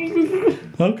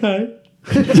 Okay.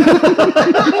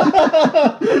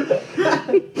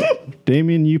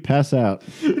 Damien, you pass out.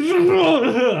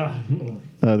 The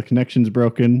connection's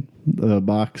broken. The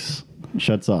box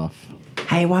shuts off.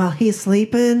 Hey, while he's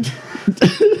sleeping,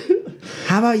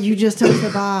 how about you just touch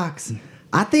the box?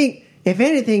 I think, if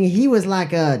anything, he was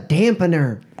like a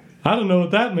dampener. I don't know what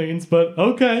that means, but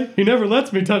okay. He never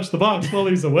lets me touch the box while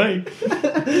he's awake.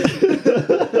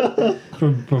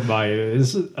 From my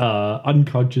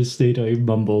unconscious state, I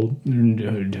mumble,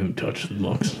 "No, don't touch the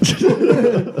box."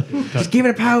 Just give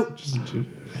it a pout.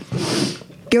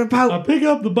 Give it a pout. I pick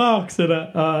up the box and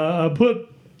I put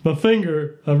my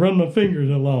finger, I run my fingers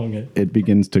along it. It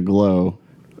begins to glow,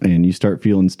 and you start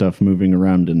feeling stuff moving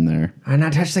around in there. And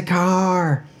I touch the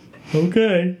car.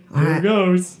 Okay, here right. it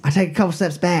goes. I take a couple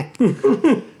steps back.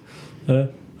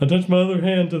 I touch my other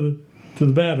hand to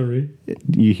the battery.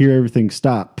 You hear everything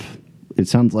stop. It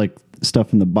sounds like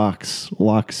stuff in the box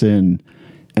locks in,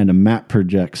 and a map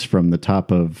projects from the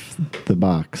top of the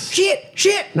box.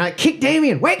 Shit! And I kick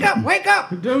Damien. Wake up!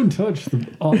 Don't touch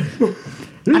the.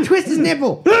 I twist his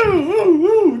nipple.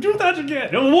 Do that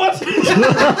again. What?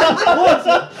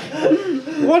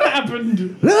 What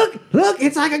happened? Look!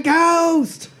 It's like a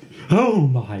ghost. Oh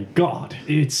my god.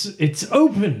 It's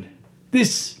open.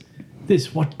 This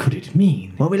what could it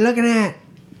mean? What are we looking at?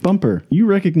 Bumper, you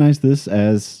recognize this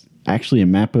as actually a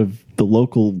map of the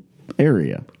local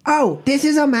area. Oh, this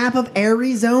is a map of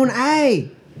Arizona A.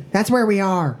 That's where we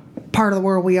are. Part of the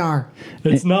world we are.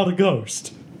 It's not a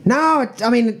ghost. No,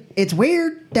 it's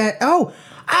weird that. Oh,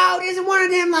 this is one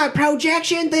of them like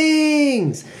projection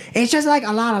things. It's just like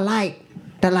a lot of light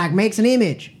that like makes an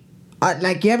image.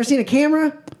 Like, you ever seen a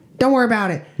camera? Don't worry about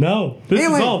it. No, this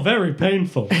Anyway. is all very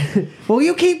painful. Well,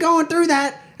 you keep going through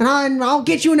that, and I'll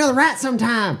get you another rat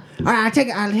sometime. All right,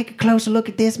 I'll take a closer look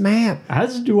at this map.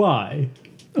 As do I.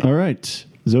 All right.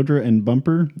 Zodra and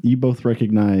Bumper, you both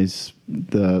recognize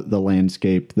the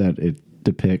landscape that it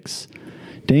depicts.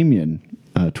 Damien,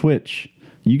 Twitch,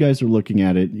 you guys are looking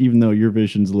at it, even though your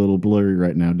vision's a little blurry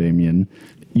right now, Damien.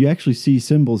 You actually see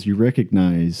symbols you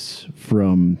recognize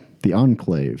from the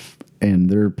Enclave, and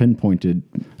they're pinpointed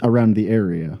around the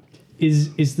area.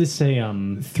 Is this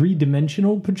a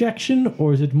three-dimensional projection,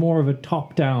 or is it more of a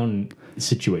top-down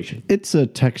situation? It's a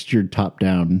textured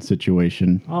top-down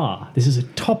situation. This is a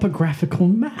topographical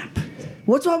map.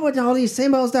 What's up with all these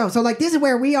symbols though? So like, this is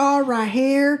where we are right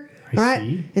here, right?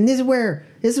 see. And this is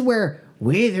where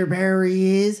Witherberry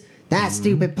is. That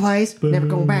stupid place. Never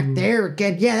going back there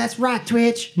again. Yeah, that's right,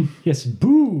 Twitch. Yes,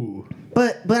 boo.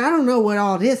 But I don't know what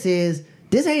all this is.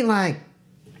 This ain't like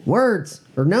words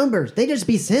or numbers. They just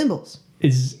be symbols.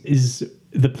 Is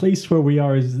the place where we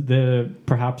are, is there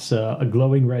perhaps a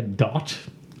glowing red dot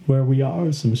where we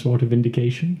are? Some sort of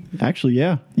indication? Actually,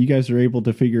 yeah. You guys are able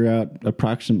to figure out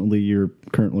approximately your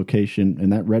current location,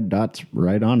 and that red dot's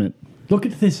right on it. Look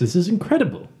at this. This is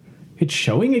incredible. It's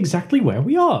showing exactly where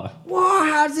we are. Whoa,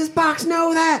 how does this box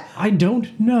know that? I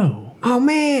don't know, Oh,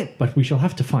 man. but we shall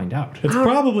have to find out. It's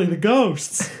probably the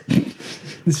ghosts.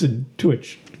 Listen,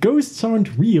 Twitch, ghosts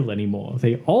aren't real anymore.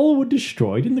 They all were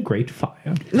destroyed in the Great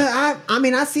Fire. Look,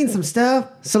 I've seen some stuff.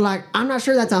 So, like, I'm not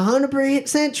sure that's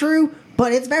 100% true,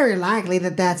 but it's very likely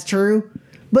that that's true.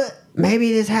 But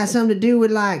maybe this has something to do with,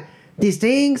 like, these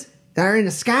things that are in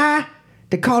the sky.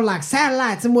 They're called, like,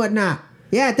 satellites and whatnot.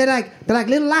 Yeah, they're like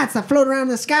little lights that float around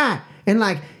the sky. And,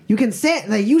 like,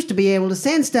 they used to be able to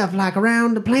send stuff, like,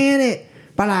 around the planet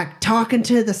by, like, talking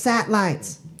to the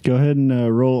satellites. Go ahead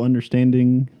and roll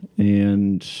understanding,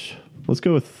 and let's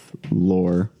go with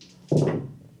lore.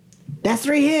 That's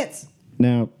 3 hits.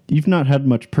 Now, you've not had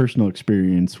much personal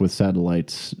experience with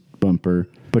satellites, Bumper,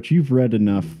 but you've read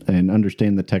enough and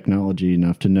understand the technology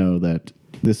enough to know that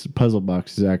this puzzle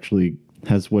box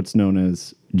has what's known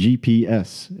as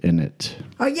GPS in it.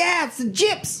 Oh, yeah, it's the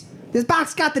gyps. This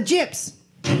box got the gyps.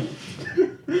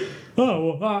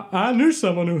 Oh, well, I knew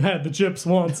someone who had the gyps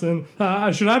once, and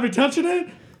should I be touching it?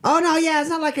 Oh, no, yeah, it's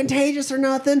not, like, contagious or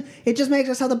nothing. It just makes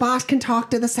it so the box can talk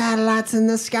to the satellites in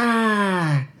the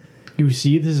sky. You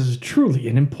see, this is truly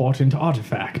an important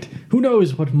artifact. Who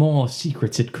knows what more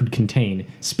secrets it could contain?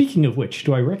 Speaking of which,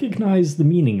 do I recognize the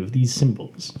meaning of these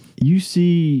symbols? You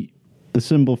see the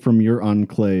symbol from your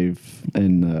enclave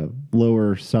in the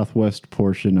lower southwest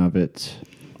portion of it,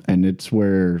 and it's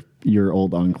where your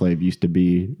old enclave used to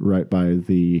be, right by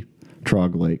the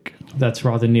Trog Lake. That's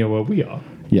rather near where we are.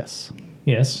 Yes.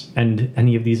 Yes, and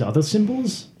any of these other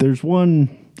symbols? There's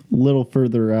one little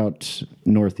further out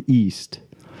northeast,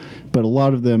 but a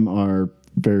lot of them are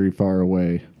very far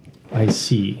away. I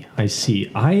see.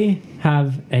 I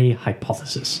have a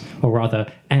hypothesis, or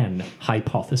rather an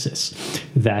hypothesis,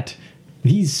 that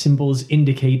these symbols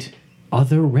indicate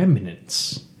other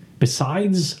remnants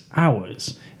besides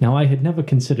ours. Now, I had never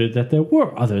considered that there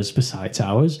were others besides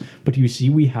ours, but you see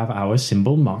we have our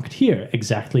symbol marked here,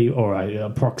 exactly or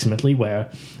approximately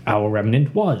where our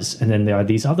remnant was. And then there are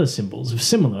these other symbols of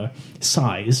similar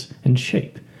size and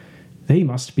shape. They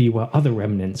must be where other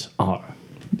remnants are.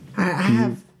 I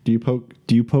have... Do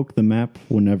you poke the map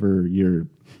whenever you're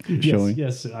showing?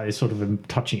 Yes, I sort of am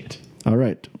touching it. All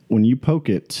right. When you poke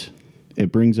it,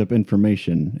 it brings up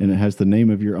information, and it has the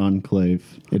name of your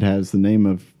enclave. It has the name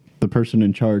of the person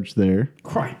in charge there.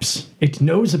 Cripes. It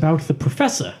knows about the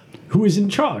professor who is in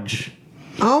charge.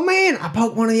 Oh, man, I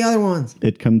poked one of the other ones.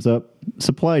 It comes up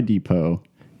supply depot.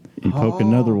 You poke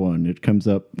another one. It comes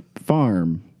up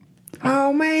farm.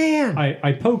 Oh, man.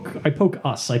 I poke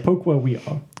us. I poke where we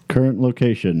are. Current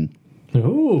location.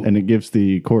 Oh. And it gives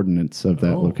the coordinates of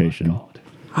that location. My God.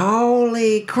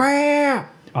 Holy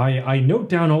crap. I note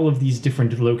down all of these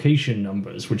different location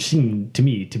numbers, which seem to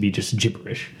me to be just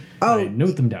gibberish. Oh. I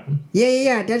note them down.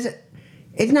 Yeah.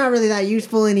 It's not really that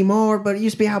useful anymore, but it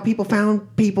used to be how people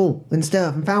found people and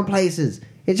stuff and found places.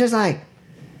 It's just like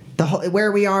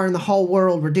where we are in the whole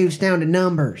world reduced down to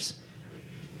numbers.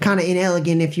 Kind of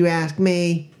inelegant, if you ask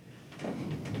me.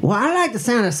 Well, I like the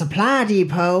sound of supply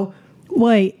depot.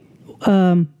 Wait,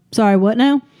 sorry, what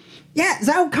now? Yeah,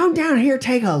 Zoe, come down here,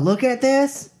 take a look at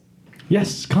this.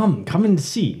 Yes, come and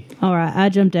see. All right, I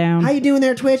jumped down. How you doing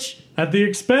there, Twitch? At the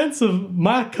expense of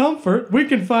my comfort, we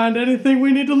can find anything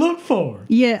we need to look for.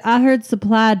 Yeah, I heard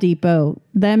supply depot.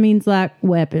 That means like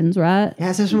weapons, right? Yeah,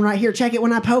 it's this one right here. Check it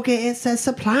when I poke it. It says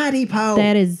supply depot.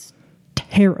 That is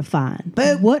terrifying.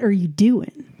 Boop. What are you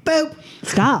doing? Boop.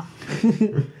 Stop.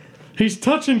 He's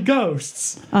touching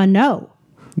ghosts. I know.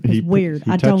 It's weird.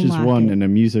 He I don't touches like one it. and a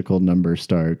musical number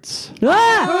starts.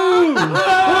 Ah!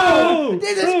 Oh!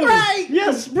 This is great.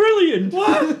 Yes, brilliant.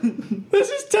 What? This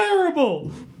is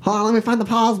terrible. Hold on, let me find the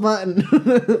pause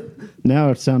button. Now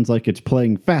it sounds like it's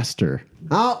playing faster.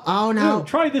 Oh no. No,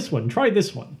 try this one. Try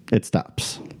this one. It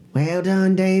stops. Well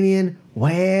done, Damien.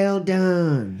 Well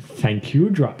done. Thank you,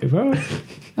 driver.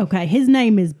 Okay, his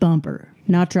name is Bumper,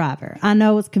 not Driver. I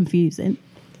know it's confusing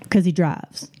because he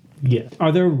drives. Yeah.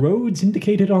 Are there roads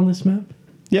indicated on this map?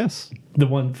 Yes. The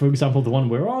one, for example, the one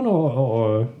we're on,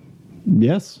 or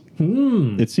Yes.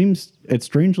 It seems, it's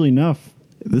strangely enough,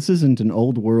 this isn't an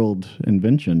old world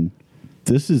invention.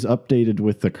 This is updated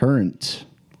with the current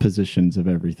positions of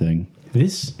everything.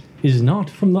 this is not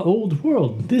from the old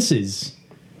world. This is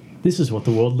what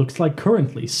the world looks like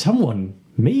currently. Someone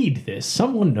made this.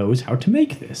 Someone knows how to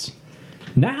make this.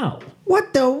 Now,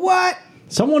 What the what?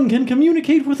 someone can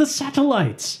communicate with the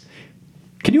satellites.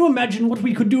 Can you imagine what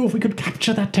we could do if we could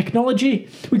capture that technology?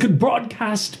 We could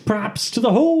broadcast, perhaps, to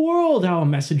the whole world our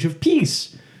message of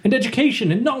peace and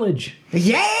education and knowledge.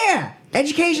 Yeah!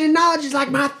 Education and knowledge is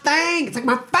like my thing. It's like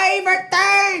my favorite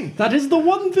thing. That is the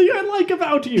one thing I like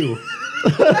about you.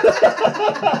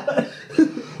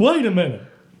 Wait a minute.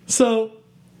 So,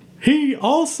 he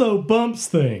also bumps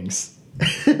things.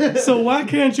 So why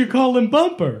can't you call him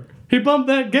Bumper? He bumped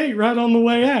that gate right on the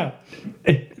way out.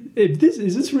 If this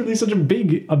is this really such a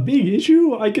big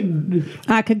issue? I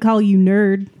could call you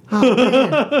nerd.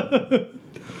 the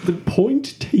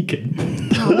point taken.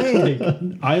 Oh,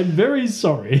 man. I am very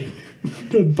sorry.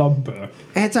 Bumper.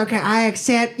 It's okay. I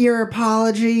accept your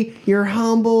apology, your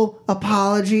humble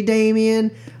apology,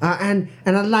 Damien. And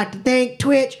I'd like to thank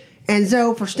Twitch and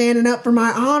Zoe for standing up for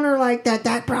my honor like that.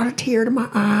 That brought a tear to my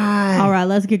eye. All right,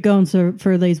 let's get going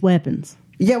for these weapons.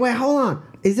 Yeah, wait, hold on.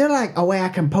 Is there like a way I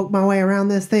can poke my way around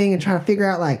this thing and try to figure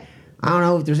out, like, I don't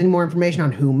know if there's any more information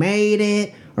on who made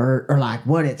it or like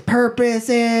what its purpose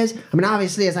is? I mean,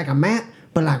 obviously it's like a map,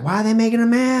 but like, why are they making a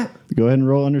map? Go ahead and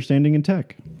roll understanding in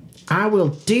tech. I will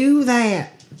do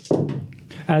that.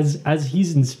 As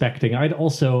he's inspecting,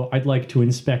 I'd like to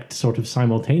inspect sort of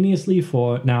simultaneously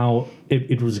for now.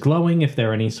 It was glowing. If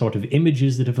there are any sort of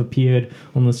images that have appeared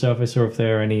on the surface, or if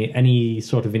there are any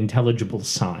sort of intelligible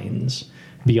signs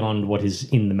beyond what is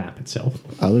in the map itself.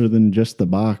 Other than just the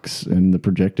box and the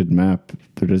projected map,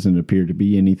 there doesn't appear to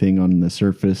be anything on the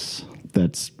surface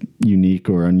that's unique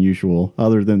or unusual,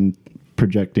 other than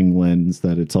projecting lens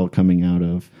that it's all coming out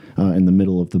of in the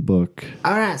middle of the book.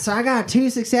 All right, so I got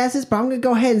 2 successes, but I'm going to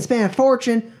go ahead and spend a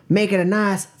fortune, make it a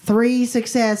nice 3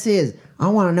 successes. I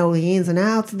want to know the ins and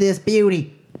outs of this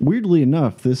beauty. Weirdly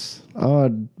enough, this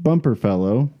odd Bumper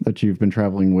fellow that you've been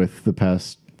traveling with the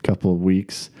past couple of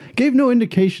weeks gave no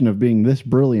indication of being this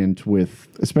brilliant with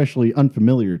especially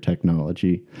unfamiliar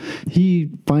technology.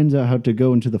 He finds out how to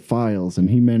go into the files,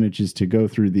 and he manages to go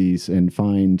through these and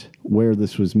find where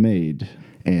this was made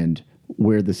and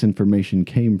where this information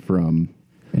came from.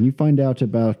 And you find out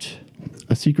about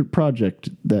a secret project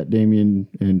that Damien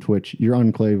and Twitch, your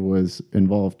enclave, was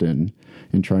involved in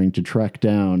trying to track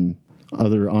down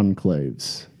other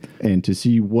enclaves and to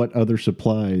see what other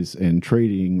supplies and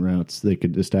trading routes they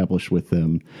could establish with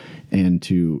them and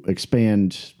to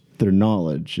expand their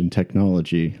knowledge and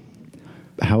technology.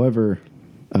 However,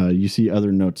 you see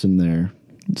other notes in there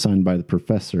signed by the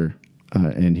professor,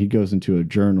 and he goes into a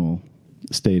journal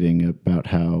stating about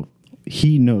how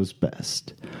he knows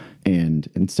best, and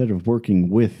instead of working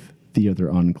with the other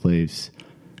enclaves,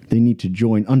 they need to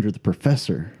join under the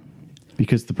professor,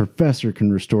 because the professor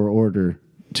can restore order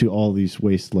to all these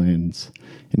wastelands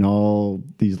and all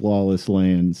these lawless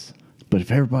lands. But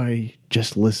if everybody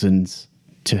just listens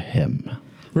to him.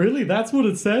 Really? That's what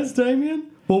it says, Damien?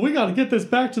 Well, we got to get this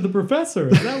back to the professor.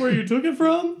 Is that where you took it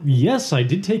from? Yes, I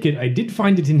did take it. I did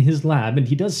find it in his lab, and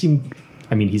he does seem...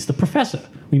 I mean, he's the professor.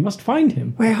 We must find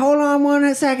him. Wait, hold on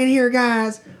 1 second here,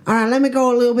 guys. All right, let me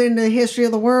go a little bit into the history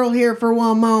of the world here for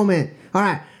one moment. All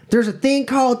right, there's a thing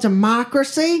called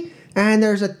democracy, and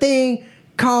there's a thing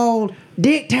called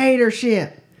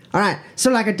dictatorship. All right,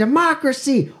 so like a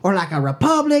democracy or like a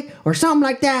republic or something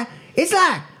like that, it's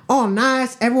like all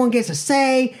nice. Everyone gets a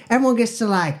say. Everyone gets to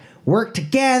like work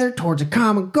together towards a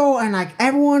common goal, and like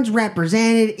everyone's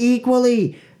represented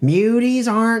equally. Muties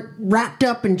aren't wrapped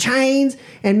up in chains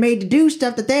and made to do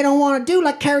stuff that they don't want to do,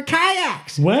 like carry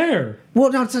kayaks. Where?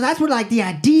 Well, no, so that's what like the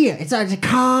idea. It's like a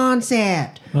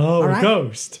concept. Oh, all right?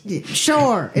 ghost.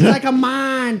 Sure, it's like a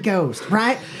mind ghost,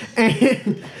 right?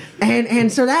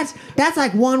 And so that's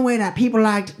like one way that people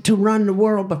like to run the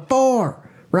world before,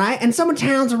 right? And some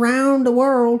towns around the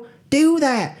world do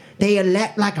that. They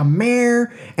elect like a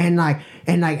mayor and like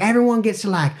everyone gets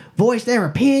to like voice their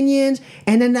opinions,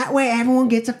 and then that way everyone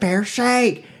gets a fair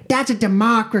shake. That's a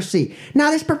democracy.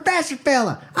 Now this professor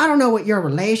fella, I don't know what your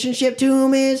relationship to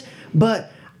him is,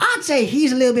 but I'd say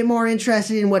he's a little bit more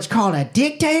interested in what's called a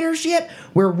dictatorship,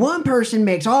 where one person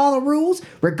makes all the rules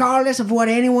regardless of what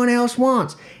anyone else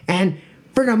wants. And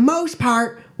for the most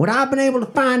part, what I've been able to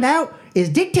find out is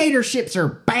dictatorships are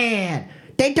bad.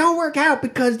 They don't work out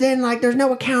because then like there's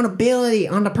no accountability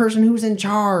on the person who's in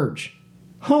charge.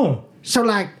 Huh. So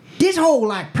like this whole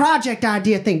like project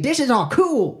idea thing, this is all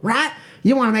cool, right?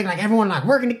 You want to make like everyone like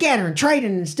working together and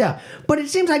trading and stuff. But it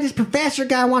seems like this professor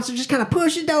guy wants to just kind of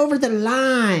push it over the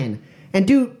line and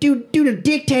do the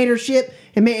dictatorship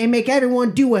and make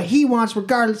everyone do what he wants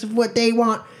regardless of what they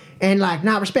want and like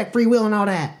not respect free will and all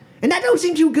that. And that don't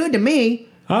seem too good to me.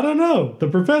 I don't know. The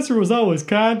professor was always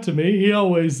kind to me. He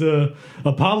always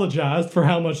apologized for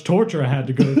how much torture I had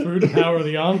to go through to power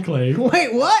the Enclave.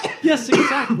 Wait, what? Yes,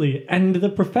 exactly. And the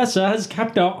professor has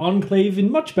kept our enclave in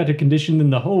much better condition than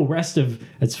the whole rest of,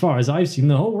 as far as I've seen,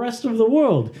 the whole rest of the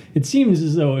world. It seems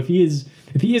as though if he is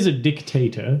a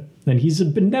dictator, then he's a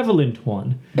benevolent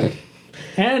one.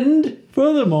 And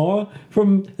furthermore,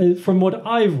 from what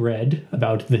I've read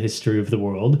about the history of the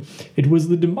world, it was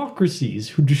the democracies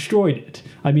who destroyed it.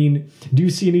 I mean, do you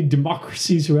see any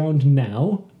democracies around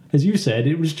now? As you said,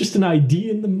 it was just an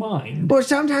idea in the mind. Well,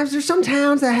 sometimes there's some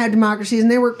towns that had democracies and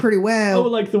they work pretty well. Oh,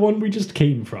 like the one we just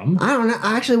came from. I don't know.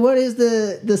 Actually, what is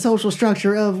the social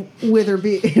structure of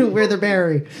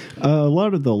Witherberry? A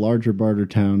lot of the larger barter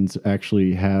towns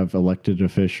actually have elected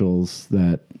officials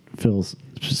that fill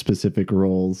specific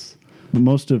roles.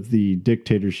 Most of the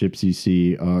dictatorships you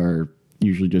see are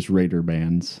usually just raider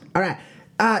bands. All right.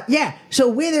 Yeah.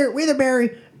 So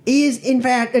Witherberry is in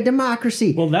fact a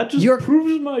democracy. Well, that just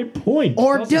proves my point.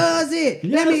 Or doesn't does it?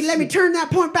 Yes. Let me turn that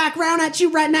point back around at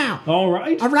you right now. All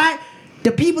right. All right.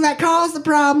 The people that caused the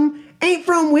problem ain't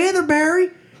from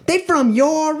Witherberry. They from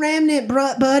your remnant,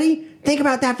 buddy. Think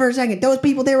about that for a second. Those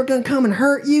people, they were going to come and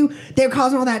hurt you. They were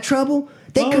causing all that trouble.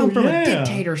 They come from a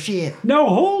dictatorship. Now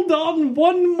hold on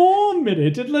one more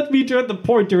minute and let me turn the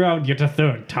point around yet a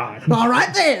third time. All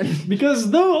right then.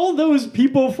 Because though all those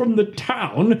people from the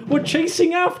town were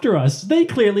chasing after us, they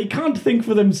clearly can't think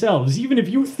for themselves, even if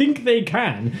you think they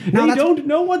can. No, they don't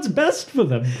know what's best for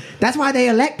them. That's why they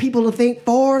elect people to think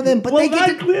for them. But well, they get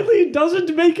that clearly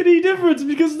doesn't make any difference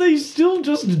because they still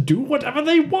just do whatever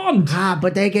they want.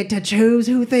 But they get to choose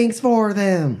who thinks for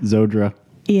them. Zodra,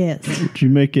 Yes. would you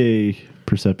make a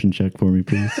perception check for me,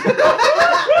 please?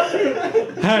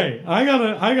 Hey, I got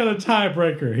a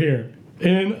tiebreaker here.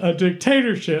 In a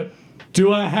dictatorship,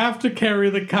 do I have to carry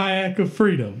the kayak of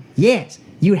freedom? Yes,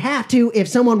 you have to if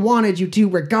someone wanted you to,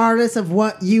 regardless of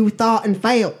what you thought and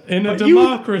felt. In a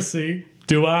democracy,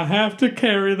 do I have to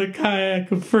carry the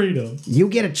kayak of freedom? You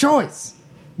get a choice.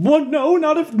 Well, no,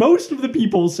 not if most of the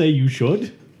people say you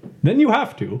should. Then you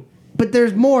have to. But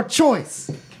there's more choice.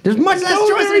 There's much less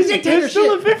choice in a dictatorship. There's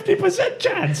still a 50%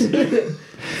 chance.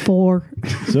 4.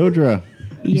 Zodra,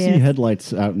 you see Yes.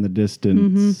 headlights out in the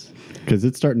distance because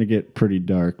it's starting to get pretty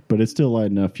dark, but it's still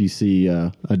light enough. You see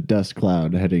a dust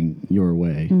cloud heading your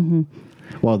way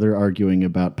while they're arguing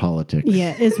about politics.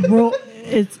 Yeah,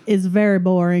 it's very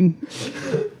boring.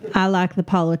 I like the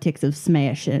politics of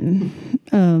smashing,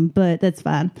 but that's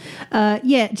fine.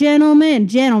 Yeah,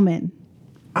 gentlemen.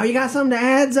 Oh, you got something to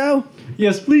add, Zoe?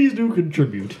 Yes, please do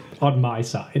contribute on my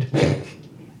side.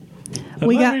 Let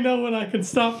me know when I can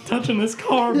stop touching this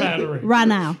car battery. Right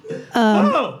now.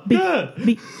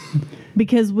 Good.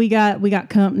 Because we got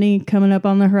company coming up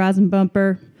on the Horizon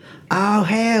bumper. Oh,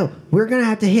 hell. We're going to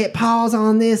have to hit pause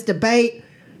on this debate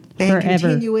and Forever.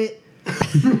 continue it.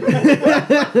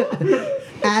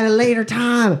 at a later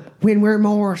time when we're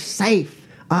more safe.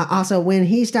 Also, when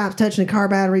he stops touching the car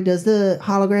battery, does the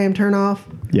hologram turn off?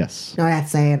 Yes. No,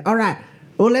 that's sad. All right.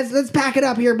 Well, let's pack it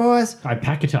up here, boys. I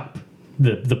pack it up.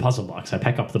 The puzzle box. I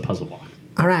pack up the puzzle box.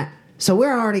 All right. So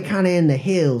we're already kind of in the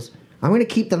hills. I'm going to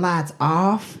keep the lights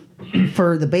off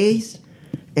for the beast,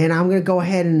 and I'm going to go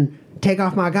ahead and take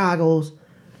off my goggles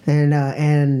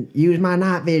and use my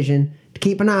night vision to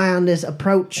keep an eye on this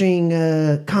approaching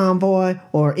convoy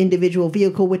or individual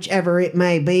vehicle, whichever it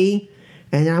may be.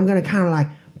 And then I'm going to kind of like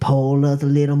pull us a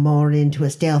little more into a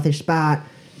stealthy spot,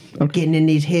 getting in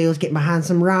these hills, getting behind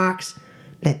some rocks,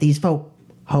 let these folk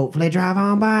hopefully drive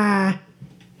on by.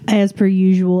 As per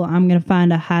usual, I'm going to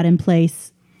find a hiding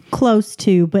place close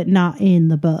to, but not in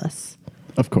the bus.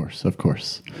 Of course.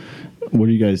 What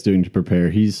are you guys doing to prepare?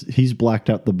 He's blacked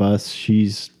out the bus.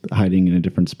 She's hiding in a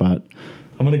different spot.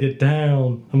 I'm gonna get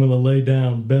down. I'm gonna lay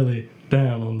down, belly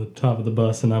down on the top of the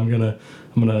bus, and I'm gonna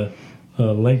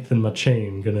lengthen my chain.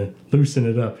 I'm gonna loosen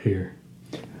it up here.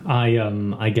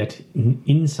 I get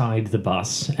inside the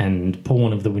bus and pull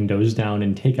one of the windows down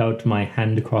and take out my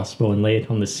hand crossbow and lay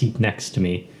it on the seat next to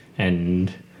me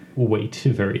and wait,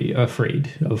 very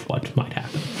afraid of what might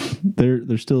happen.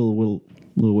 They're still a little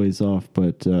ways off,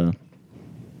 but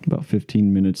about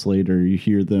 15 minutes later, you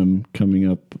hear them coming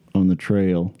up on the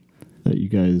trail that you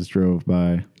guys drove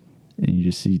by, and you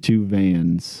just see two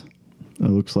vans.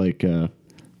 It looks like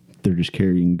they're just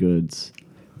carrying goods.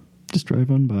 Just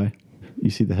drive on by. You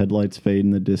see the headlights fade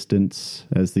in the distance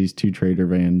as these two trader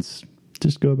vans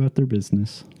just go about their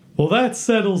business. Well, that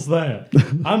settles that.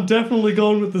 I'm definitely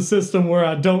going with the system where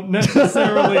I don't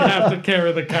necessarily have to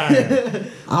carry the kayak.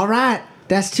 All right.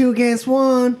 That's 2 against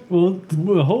 1. Well,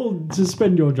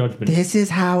 suspend your judgment. This is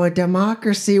how a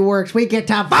democracy works. We get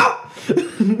to vote.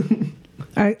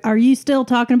 Are you still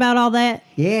talking about all that?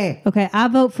 Yeah. Okay, I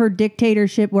vote for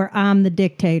dictatorship where I'm the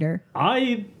dictator.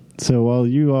 So while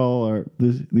you all are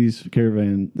this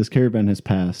caravan has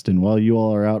passed, and while you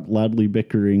all are out loudly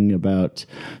bickering about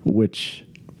which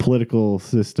political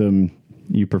system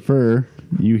you prefer,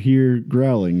 you hear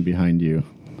growling behind you.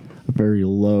 A very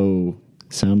low,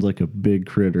 sounds like a big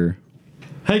critter.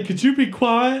 Hey, could you be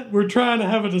quiet? We're trying to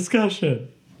have a discussion.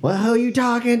 Well, who you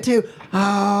talking to?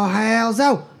 Oh, hell,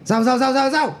 Zo.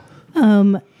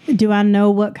 Do I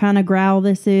know what kind of growl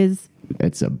this is?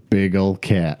 It's a big old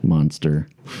cat monster.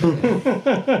 I'm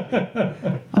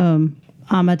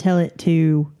gonna tell it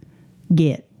to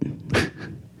get.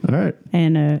 All right.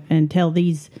 And tell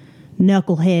these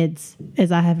knuckleheads, as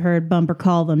I have heard Bumper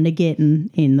call them, to get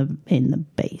in the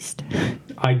beast.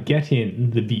 I get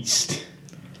in the beast.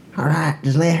 All right,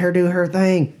 just let her do her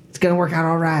thing. It's gonna work out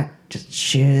all right. Just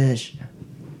shush.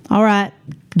 All right,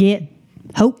 get.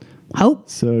 Hope.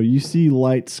 So you see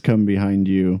lights come behind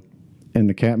you, and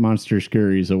the cat monster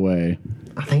scurries away.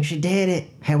 I think she did it.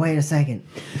 Hey, wait a second.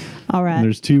 All right. And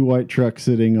there's 2 white trucks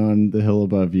sitting on the hill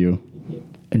above you.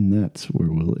 And that's where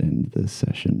we'll end this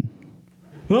session.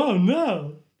 Oh,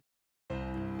 no.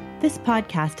 This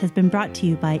podcast has been brought to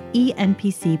you by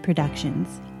ENPC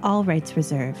Productions. All rights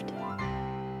reserved.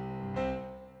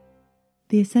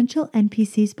 The Essential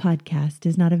NPCs podcast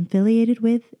is not affiliated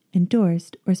with,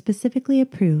 endorsed, or specifically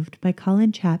approved by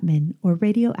Colin Chapman or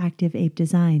Radioactive Ape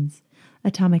Designs.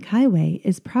 Atomic Highway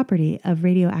is property of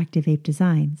Radioactive Ape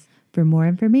Designs. For more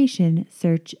information,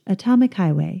 search Atomic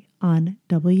Highway on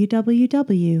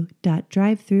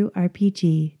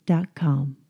www.drivethroughrpg.com.